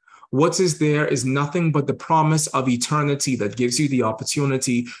spaciousness. What is there is nothing but the promise of eternity that gives you the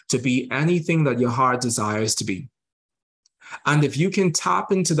opportunity to be anything that your heart desires to be. And if you can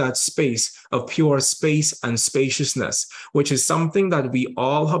tap into that space of pure space and spaciousness, which is something that we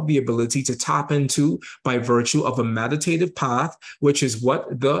all have the ability to tap into by virtue of a meditative path, which is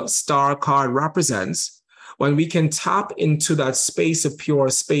what the star card represents, when we can tap into that space of pure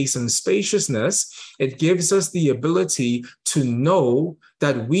space and spaciousness, it gives us the ability to know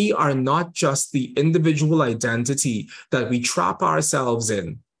that we are not just the individual identity that we trap ourselves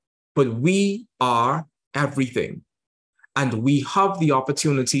in, but we are everything. And we have the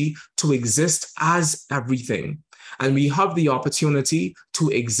opportunity to exist as everything. And we have the opportunity to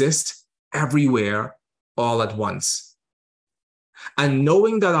exist everywhere all at once. And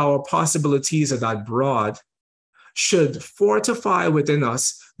knowing that our possibilities are that broad should fortify within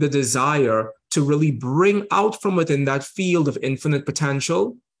us the desire to really bring out from within that field of infinite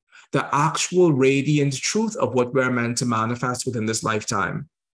potential the actual radiant truth of what we're meant to manifest within this lifetime.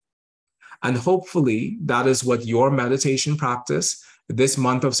 And hopefully that is what your meditation practice this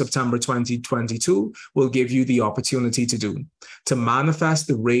month of September 2022 will give you the opportunity to do, to manifest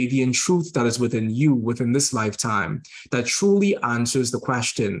the radiant truth that is within you within this lifetime, that truly answers the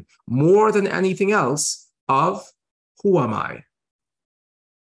question more than anything else of who am I?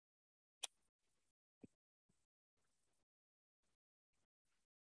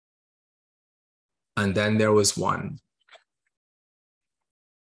 And then there was one.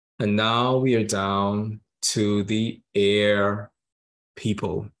 And now we are down to the air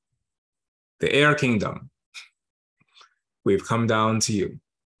people, the air kingdom. We've come down to you.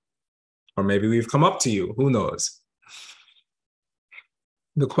 Or maybe we've come up to you, who knows?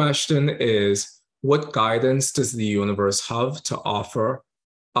 The question is, what guidance does the universe have to offer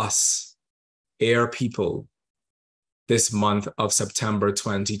us, air people, this month of September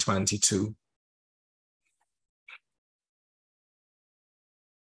 2022?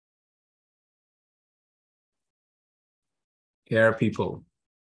 Air people.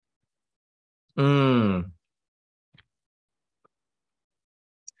 The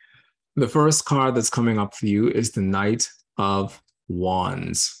first card that's coming up for you is the Knight of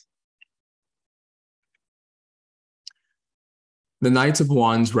Wands. The Knight of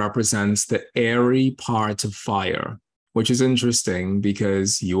Wands represents the airy part of fire, which is interesting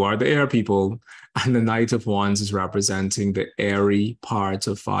because you are the air people, and the Knight of Wands is representing the airy part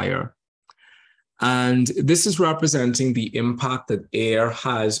of fire. And this is representing the impact that air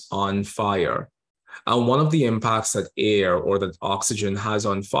has on fire. And one of the impacts that air or that oxygen has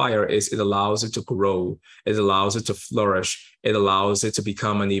on fire is it allows it to grow, it allows it to flourish, it allows it to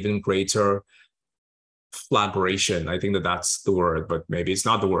become an even greater flagration. I think that that's the word, but maybe it's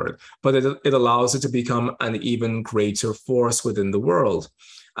not the word. But it allows it to become an even greater force within the world.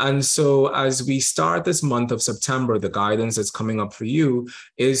 And so as we start this month of September, the guidance that's coming up for you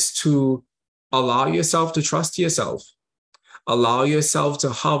is to allow yourself to trust yourself. Allow yourself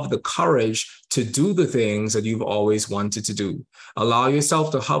to have the courage to do the things that you've always wanted to do. Allow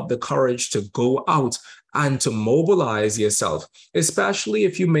yourself to have the courage to go out and to mobilize yourself, especially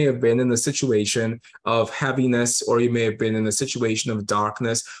if you may have been in a situation of heaviness, or you may have been in a situation of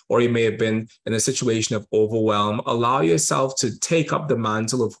darkness, or you may have been in a situation of overwhelm. Allow yourself to take up the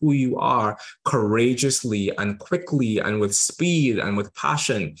mantle of who you are courageously and quickly and with speed and with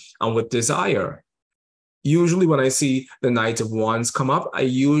passion and with desire. Usually when I see the Knight of Wands come up, I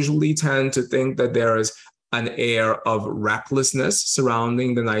usually tend to think that there is an air of recklessness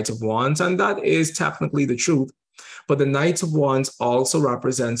surrounding the Knight of Wands, and that is technically the truth. But the Knight of Wands also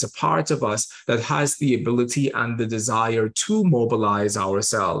represents a part of us that has the ability and the desire to mobilize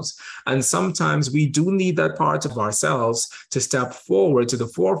ourselves. And sometimes we do need that part of ourselves to step forward to the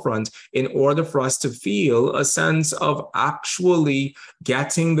forefront in order for us to feel a sense of actually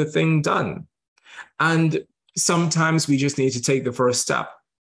getting the thing done. And sometimes we just need to take the first step.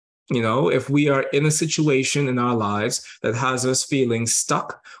 You know, if we are in a situation in our lives that has us feeling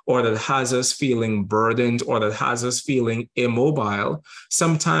stuck, or that has us feeling burdened, or that has us feeling immobile,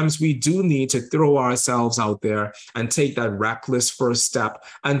 sometimes we do need to throw ourselves out there and take that reckless first step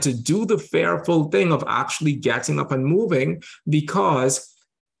and to do the fearful thing of actually getting up and moving, because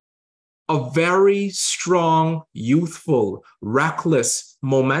a very strong, youthful, reckless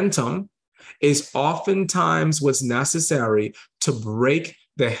momentum is oftentimes what's necessary to break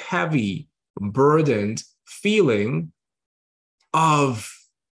the heavy, burdened feeling of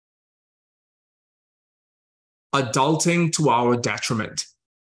adulting to our detriment.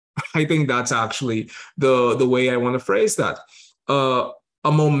 I think that's actually the way I want to phrase that.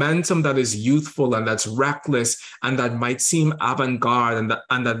 A momentum that is youthful and that's reckless and that might seem avant-garde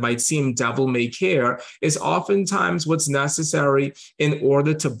and that might seem devil-may-care is oftentimes what's necessary in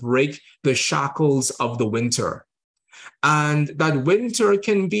order to break the shackles of the winter. And that winter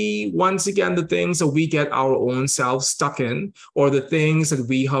can be, once again, the things that we get our own selves stuck in, or the things that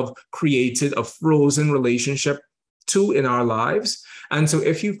we have created a frozen relationship to in our lives. And so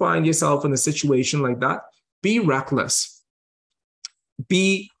if you find yourself in a situation like that, be reckless.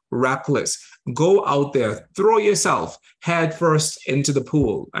 Be reckless. Go out there, throw yourself head first into the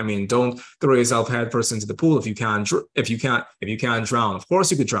pool. I mean, don't throw yourself head first into the pool if you can't drown. Of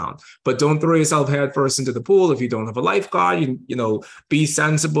course you could drown, but don't throw yourself head first into the pool if you don't have a lifeguard. You know, be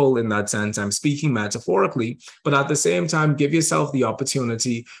sensible in that sense. I'm speaking metaphorically, but at the same time, give yourself the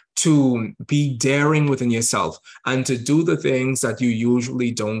opportunity to be daring within yourself and to do the things that you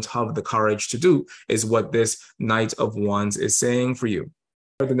usually don't have the courage to do, is what this Knight of Wands is saying for you.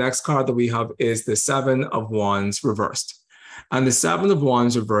 The next card that we have is the Seven of Wands reversed. And the Seven of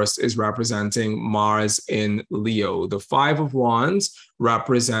Wands reversed is representing Mars in Leo. The Five of Wands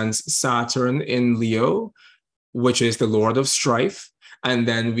represents Saturn in Leo, which is the Lord of Strife. And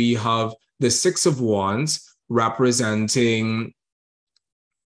then we have the Six of Wands representing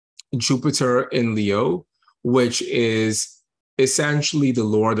Jupiter in Leo, which is essentially the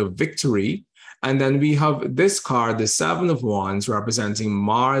Lord of Victory. And then we have this card, the Seven of Wands, representing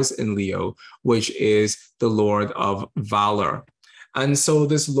Mars in Leo, which is the Lord of Valor. And so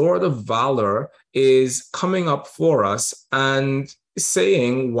this Lord of Valor is coming up for us and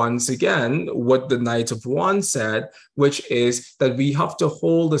saying, once again, what the Knight of Wands said, which is that we have to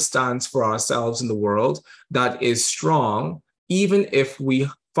hold a stance for ourselves in the world that is strong, even if we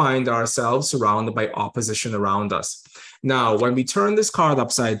find ourselves surrounded by opposition around us. Now, when we turn this card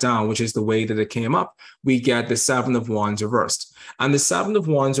upside down, which is the way that it came up, we get the Seven of Wands reversed. And the Seven of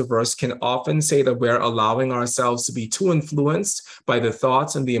Wands reversed can often say that we're allowing ourselves to be too influenced by the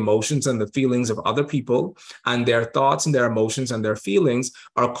thoughts and the emotions and the feelings of other people, and their thoughts and their emotions and their feelings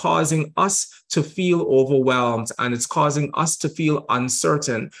are causing us to feel overwhelmed, and it's causing us to feel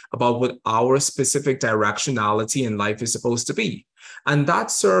uncertain about what our specific directionality in life is supposed to be. And that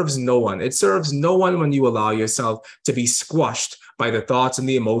serves no one. It serves no one when you allow yourself to be squashed by the thoughts and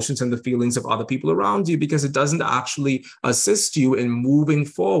the emotions and the feelings of other people around you, because it doesn't actually assist you in moving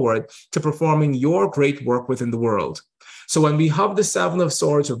forward to performing your great work within the world. So when we have the Seven of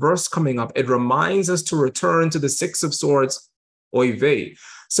Swords reversed coming up, it reminds us to return to the Six of Swords, oy vey.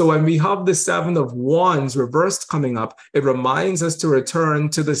 So when we have the Seven of Wands reversed coming up, it reminds us to return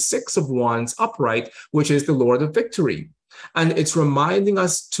to the Six of Wands upright, which is the Lord of Victory. And it's reminding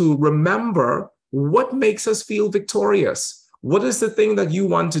us to remember what makes us feel victorious. What is the thing that you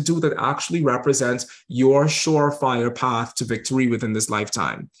want to do that actually represents your surefire path to victory within this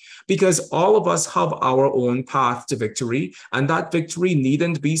lifetime? Because all of us have our own path to victory, and that victory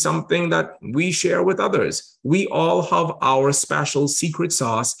needn't be something that we share with others. We all have our special secret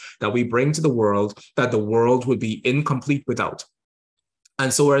sauce that we bring to the world that the world would be incomplete without.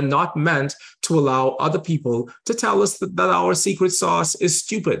 And so we're not meant to allow other people to tell us that our secret sauce is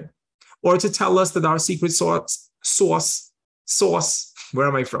stupid, or to tell us that our secret sauce, where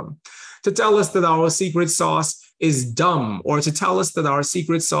am I from? To tell us that our secret sauce is dumb, or to tell us that our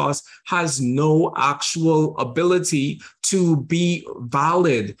secret sauce has no actual ability to be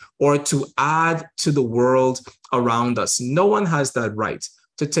valid or to add to the world around us. No one has that right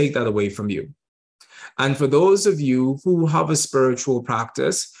to take that away from you. And for those of you who have a spiritual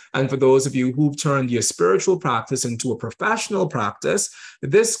practice, and for those of you who've turned your spiritual practice into a professional practice,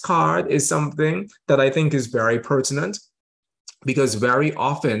 this card is something that I think is very pertinent, because very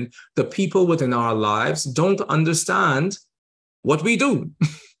often the people within our lives don't understand what we do.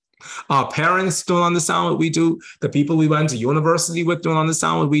 Our parents don't understand what we do. The people we went to university with don't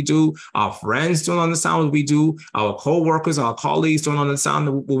understand what we do. Our friends don't understand what we do. Our co-workers, our colleagues don't understand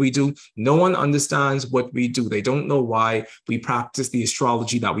what we do. No one understands what we do. They don't know why we practice the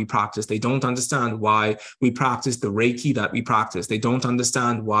astrology that we practice. They don't understand why we practice the Reiki that we practice. They don't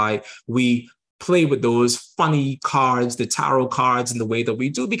understand why we play with those funny cards, the tarot cards, in the way that we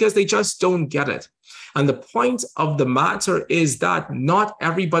do, because they just don't get it. And the point of the matter is that not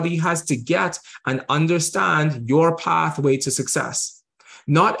everybody has to get and understand your pathway to success.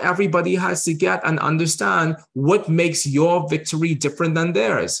 Not everybody has to get and understand what makes your victory different than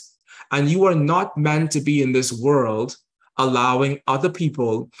theirs. And you are not meant to be in this world allowing other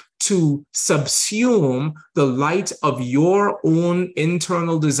people to subsume the light of your own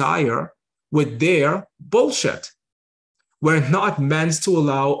internal desire with their bullshit. We're not meant to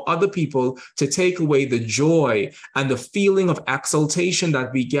allow other people to take away the joy and the feeling of exaltation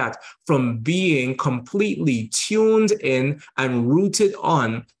that we get from being completely tuned in and rooted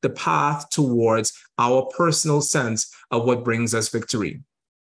on the path towards our personal sense of what brings us victory.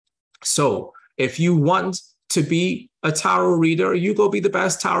 So if you want to be a tarot reader, you go be the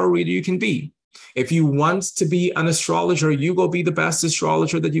best tarot reader you can be. If you want to be an astrologer, you go be the best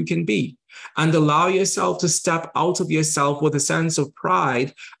astrologer that you can be. And allow yourself to step out of yourself with a sense of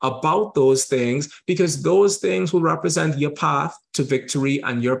pride about those things, because those things will represent your path to victory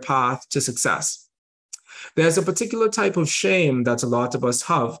and your path to success. There's a particular type of shame that a lot of us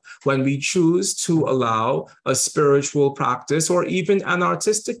have when we choose to allow a spiritual practice or even an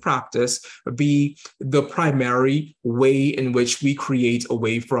artistic practice be the primary way in which we create a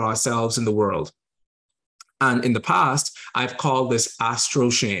way for ourselves in the world. And in the past, I've called this astro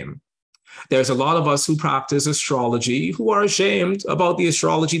shame. There's a lot of us who practice astrology who are ashamed about the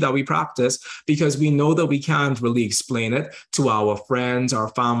astrology that we practice, because we know that we can't really explain it to our friends, our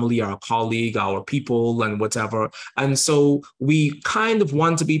family, our colleague, our people, and whatever. And so we kind of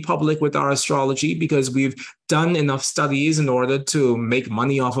want to be public with our astrology because we've done enough studies in order to make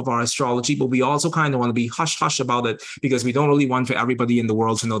money off of our astrology, but we also kind of want to be hush-hush about it because we don't really want for everybody in the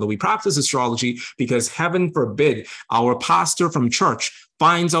world to know that we practice astrology, because heaven forbid our pastor from church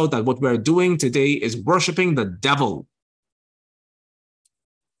finds out that what we're doing today is worshiping the devil.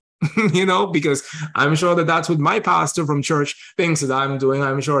 Because I'm sure that that's what my pastor from church thinks that I'm doing.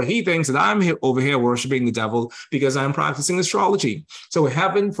 I'm sure he thinks that I'm over here worshiping the devil because I'm practicing astrology. So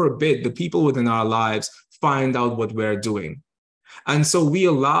heaven forbid the people within our lives find out what we're doing. And so we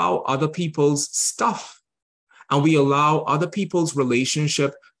allow other people's stuff, and we allow other people's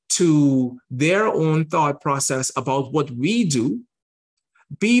relationship to their own thought process about what we do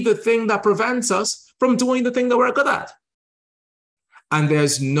be the thing that prevents us from doing the thing that we're good at. And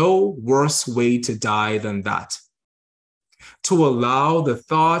there's no worse way to die than that. To allow the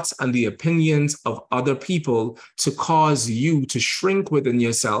thoughts and the opinions of other people to cause you to shrink within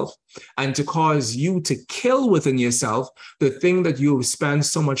yourself and to cause you to kill within yourself the thing that you have spent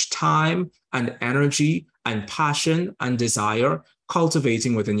so much time and energy and passion and desire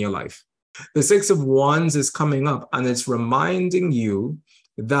cultivating within your life. The Six of Wands is coming up, and it's reminding you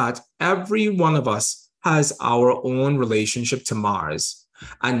that every one of us has our own relationship to Mars.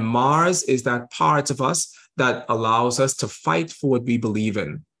 And Mars is that part of us that allows us to fight for what we believe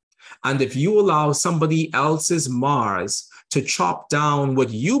in. And if you allow somebody else's Mars to chop down what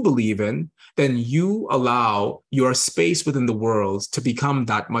you believe in, then you allow your space within the world to become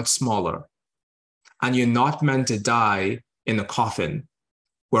that much smaller. And you're not meant to die in a coffin.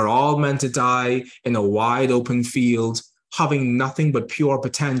 We're all meant to die in a wide open field, having nothing but pure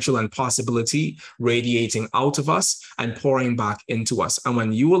potential and possibility radiating out of us and pouring back into us. And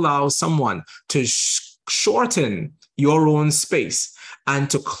when you allow someone to shorten your own space and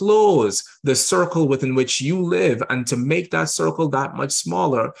to close the circle within which you live and to make that circle that much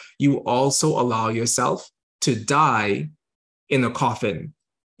smaller, you also allow yourself to die in a coffin,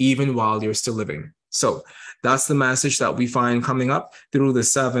 even while you're still living. So that's the message that we find coming up through the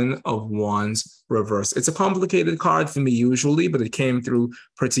Seven of Wands reverse. It's a complicated card for me usually, but it came through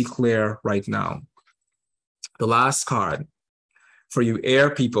pretty clear right now. The last card for you air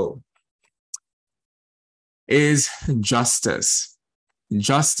people is Justice.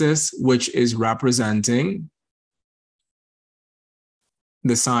 Justice, which is representing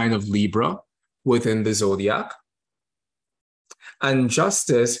the sign of Libra within the zodiac. And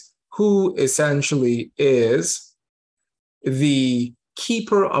Justice who essentially is the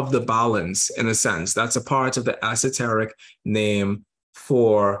keeper of the balance, in a sense. That's a part of the esoteric name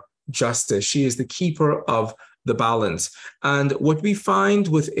for justice. She is the keeper of the balance. And what we find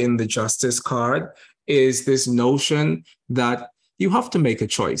within the justice card is this notion that you have to make a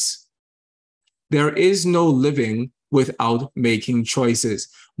choice. There is no living without making choices.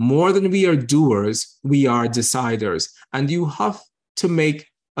 More than we are doers, we are deciders. And you have to make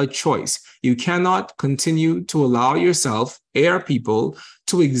a choice. You cannot continue to allow yourself, air people,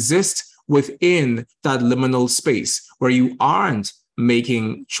 to exist within that liminal space where you aren't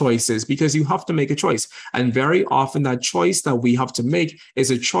making choices, because you have to make a choice. And very often that choice that we have to make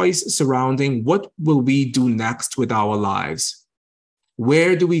is a choice surrounding what will we do next with our lives?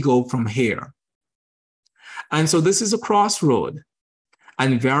 Where do we go from here? And so this is a crossroad.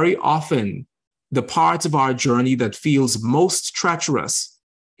 And very often the part of our journey that feels most treacherous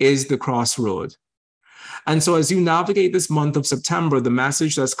is the crossroad. And so as you navigate this month of September, the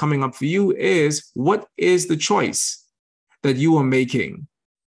message that's coming up for you is, what is the choice that you are making?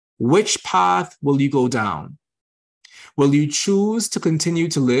 Which path will you go down? Will you choose to continue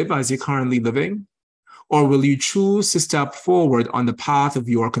to live as you're currently living? Or will you choose to step forward on the path of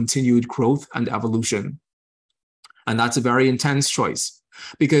your continued growth and evolution? And that's a very intense choice,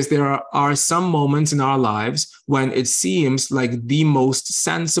 because there are some moments in our lives when it seems like the most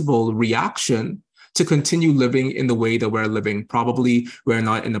sensible reaction to continue living in the way that we're living. Probably we're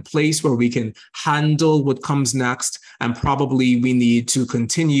not in a place where we can handle what comes next, and probably we need to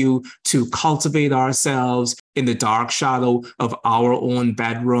continue to cultivate ourselves in the dark shadow of our own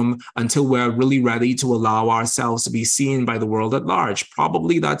bedroom until we're really ready to allow ourselves to be seen by the world at large.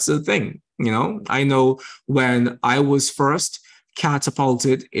 Probably that's the thing. I know when I was first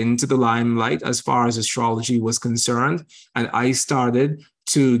catapulted into the limelight as far as astrology was concerned, and I started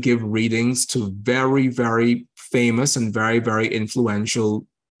to give readings to very, very famous and very, very influential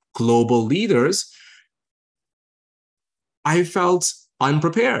global leaders, I felt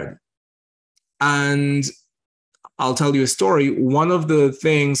unprepared. And I'll tell you a story. One of the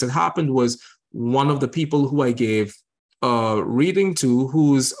things that happened was, one of the people who I gave a reading to,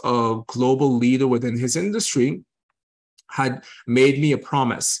 who's a global leader within his industry, had made me a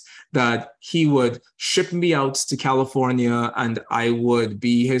promise that he would ship me out to California and I would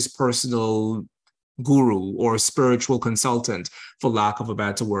be his personal guru or spiritual consultant, for lack of a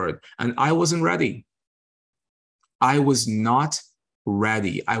better word. And I wasn't ready. I was not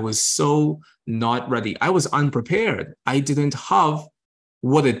ready. I was so not ready. I was unprepared. I didn't have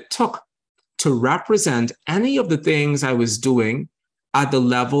what it took to represent any of the things I was doing at the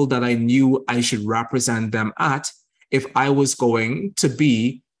level that I knew I should represent them at if I was going to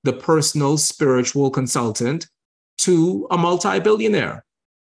be the personal spiritual consultant to a multi-billionaire.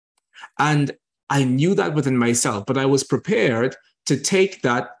 And I knew that within myself, but I was prepared to take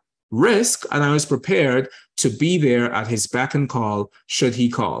that risk, and I was prepared to be there at his beck and call should he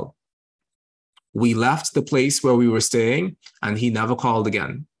call. We left the place where we were staying, and he never called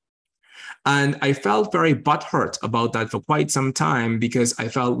again. And I felt very butthurt about that for quite some time, because I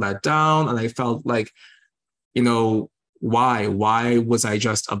felt let down, and I felt like, why was I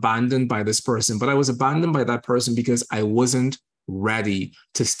just abandoned by this person? But I was abandoned by that person because I wasn't ready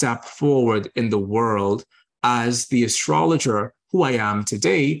to step forward in the world as the astrologer who I am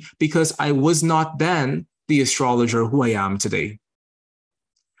today, because I was not then the astrologer who I am today.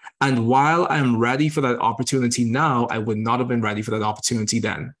 And while I'm ready for that opportunity now, I would not have been ready for that opportunity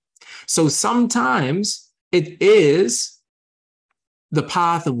then. So sometimes it is the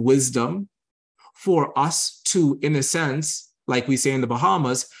path of wisdom for us to, in a sense, like we say in the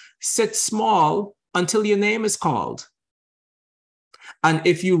Bahamas, sit small until your name is called. And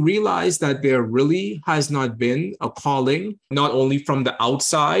if you realize that there really has not been a calling, not only from the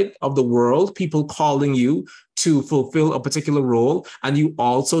outside of the world, people calling you to fulfill a particular role, and you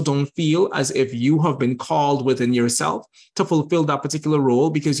also don't feel as if you have been called within yourself to fulfill that particular role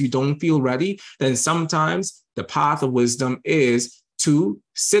because you don't feel ready, then sometimes the path of wisdom is to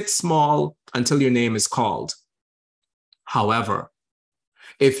sit small until your name is called. However,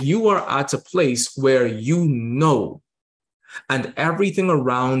 if you are at a place where you know, and everything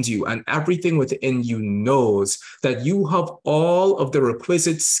around you and everything within you knows that you have all of the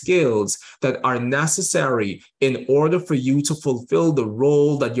requisite skills that are necessary in order for you to fulfill the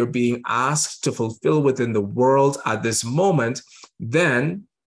role that you're being asked to fulfill within the world at this moment, then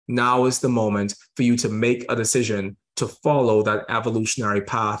now is the moment for you to make a decision to follow that evolutionary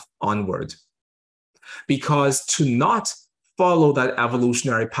path onward. Because to not follow that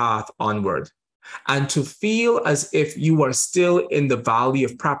evolutionary path onward and to feel as if you are still in the valley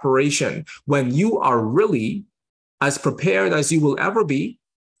of preparation when you are really as prepared as you will ever be,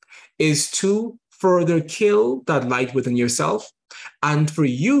 is to further kill that light within yourself and for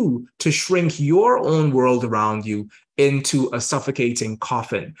you to shrink your own world around you into a suffocating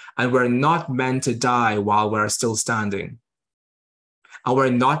coffin. And we're not meant to die while we're still standing. And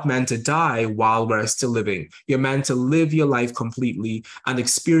we're not meant to die while we're still living. You're meant to live your life completely and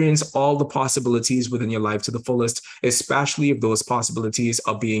experience all the possibilities within your life to the fullest, especially if those possibilities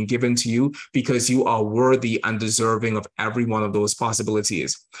are being given to you because you are worthy and deserving of every one of those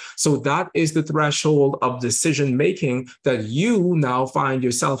possibilities. So that is the threshold of decision making that you now find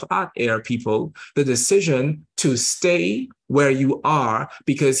yourself at, air people. The decision to stay where you are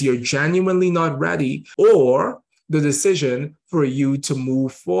because you're genuinely not ready, or the decision for you to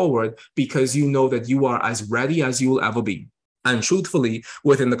move forward because you know that you are as ready as you will ever be. And truthfully,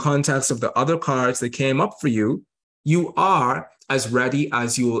 within the context of the other cards that came up for you, you are as ready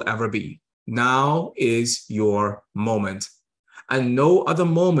as you will ever be. Now is your moment. And no other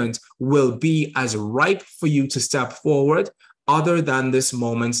moment will be as ripe for you to step forward other than this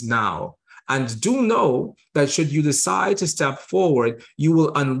moment now. And do know that should you decide to step forward, you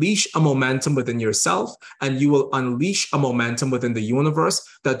will unleash a momentum within yourself, and you will unleash a momentum within the universe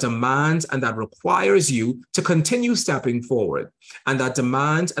that demands and that requires you to continue stepping forward, and that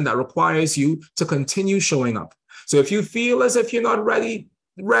demands and that requires you to continue showing up. So if you feel as if you're not ready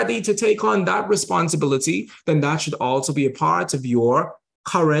to take on that responsibility, then that should also be a part of your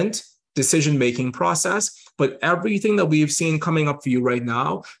current decision-making process. But everything that we've seen coming up for you right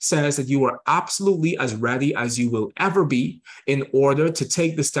now says that you are absolutely as ready as you will ever be in order to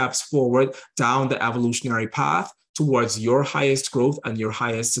take the steps forward down the evolutionary path towards your highest growth and your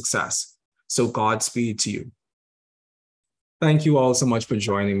highest success. So Godspeed to you. Thank you all so much for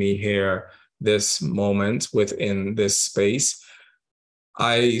joining me here this moment within this space.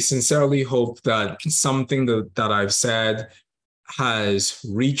 I sincerely hope that something that I've said has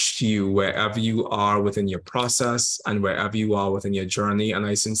reached you wherever you are within your process and wherever you are within your journey. And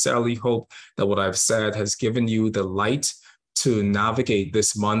I sincerely hope that what I've said has given you the light to navigate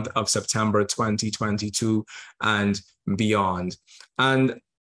this month of September 2022 and beyond. And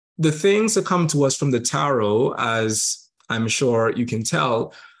the things that come to us from the tarot, as I'm sure you can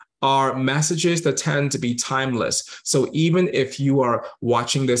tell, are messages that tend to be timeless. So even if you are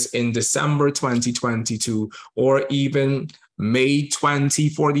watching this in December 2022 or even May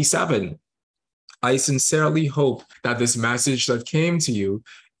 2047, I sincerely hope that this message that came to you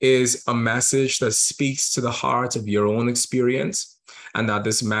is a message that speaks to the heart of your own experience, and that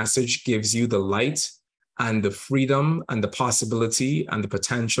this message gives you the light and the freedom and the possibility and the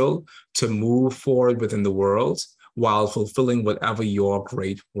potential to move forward within the world while fulfilling whatever your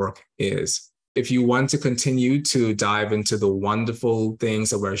great work is. If you want to continue to dive into the wonderful things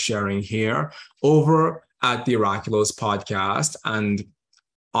that we're sharing here over at the Oraculos podcast and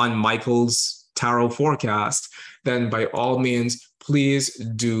on Michael's Tarot Forecast, then by all means, please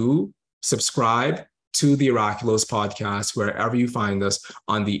do subscribe to the Oraculos podcast wherever you find us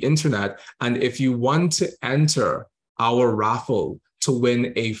on the internet. And if you want to enter our raffle to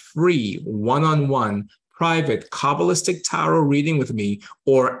win a free one-on-one private Kabbalistic tarot reading with me,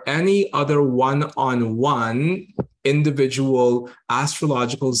 or any other one-on-one individual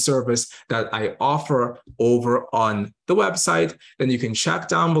astrological service that I offer over on the website, then you can check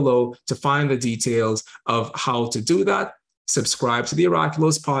down below to find the details of how to do that. Subscribe to the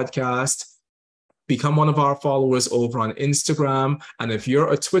Oraculos podcast, become one of our followers over on Instagram. And if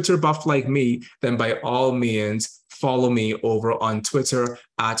you're a Twitter buff like me, then by all means, follow me over on Twitter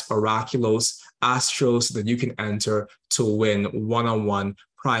at Oraculos Astro so that you can enter to win one-on-one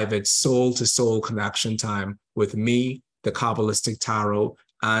private soul-to-soul connection time with me, the Kabbalistic Tarot,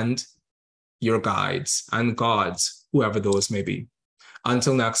 and your guides and gods, whoever those may be.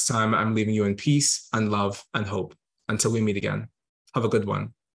 Until next time, I'm leaving you in peace and love and hope. Until we meet again, have a good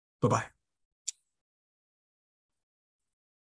one. Bye-bye.